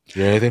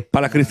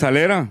 Para la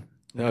cristalera.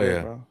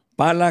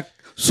 Para la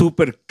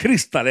super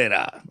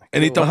cristalera.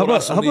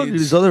 How about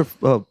these other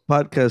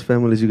podcast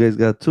families you guys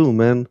got too,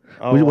 man?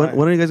 When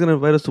are you guys going to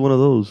invite us to one of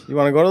those? You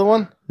want to go to the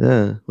one?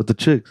 Yeah, with the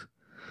chicks.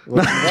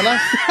 With chingonas?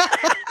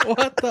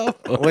 What the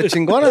fuck? With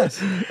chingonas?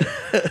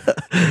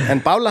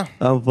 And Paula.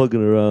 I'm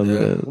fucking around,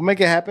 man. We'll make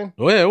it happen.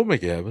 Oh, yeah, we'll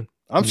make it happen.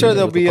 I'm sure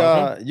there'll be...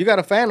 you got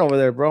a fan over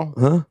there, bro.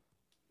 Huh?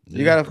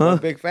 You got a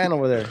big fan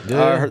over there.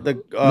 Yeah.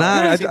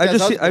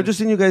 I've just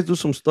seen you guys do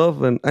some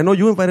stuff, and I know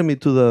you invited me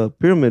to the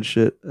pyramid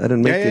shit. I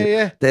didn't make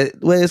it.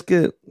 Yeah. Es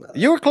que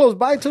you were close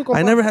by too.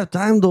 I never have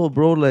time though,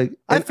 bro. Like,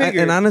 I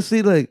figured. And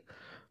honestly, like,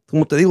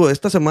 como te digo,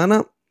 esta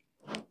semana,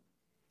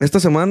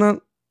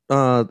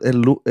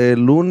 el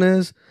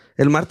lunes,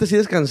 el martes sí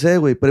descansé,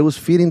 güey, but it was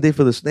feeding day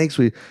for the snakes,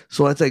 güey.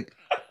 So it's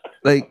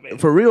like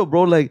for real,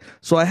 bro. Like,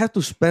 so I had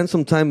to spend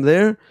some time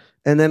there.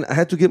 And then I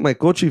had to get my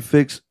coche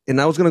fixed.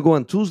 And I was going to go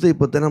on Tuesday,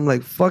 but then I'm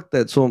like, fuck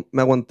that. So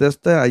me aguanté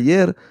hasta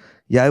ayer.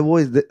 Y ahí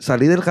voy.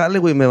 Salí del jale,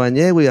 güey. Me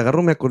bañé, güey.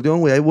 Agarro mi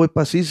acordeón, güey. Ahí voy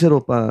para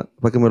Cícero para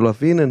que me lo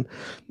afinen.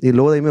 Y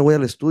luego de ahí me voy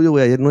al estudio,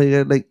 güey. Ayer no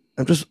llegué. Like,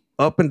 I'm just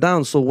up and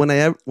down. So when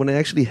I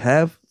actually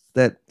have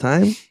that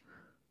time,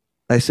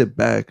 I sit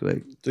back.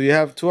 Like, do you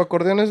have 2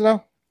 acordeones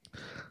now?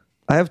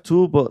 I have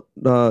 2, but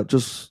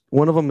just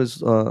one of them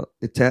is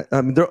Italian.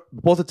 I mean, they're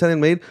both Italian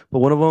made, but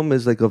one of them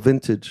is like a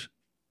vintage.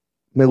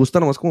 Me gusta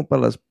nomás como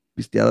para las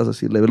pisteadas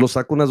así. Lo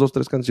saco unas 2,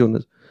 3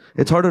 canciones.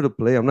 It's harder to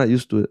play. I'm not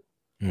used to it.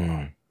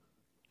 Yeah.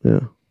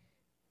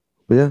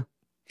 But yeah,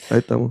 ahí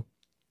estamos.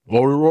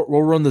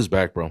 We'll run this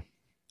back, bro.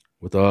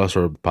 With us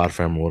or Pod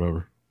Fam or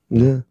whatever.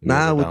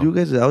 Yeah. With you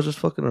guys, I was just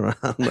fucking around.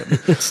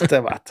 Este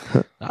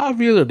vato. If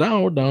you're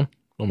down, we're down.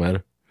 No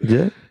matter.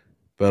 Yeah.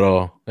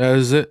 Pero, yeah,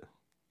 this is it.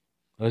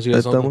 Unless you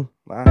guys estamos.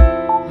 All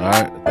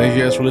right. Thank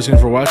you guys for listening,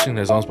 for watching.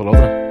 Nos vemos para la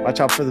otra. Watch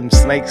out for them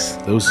snakes.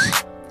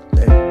 Deuces.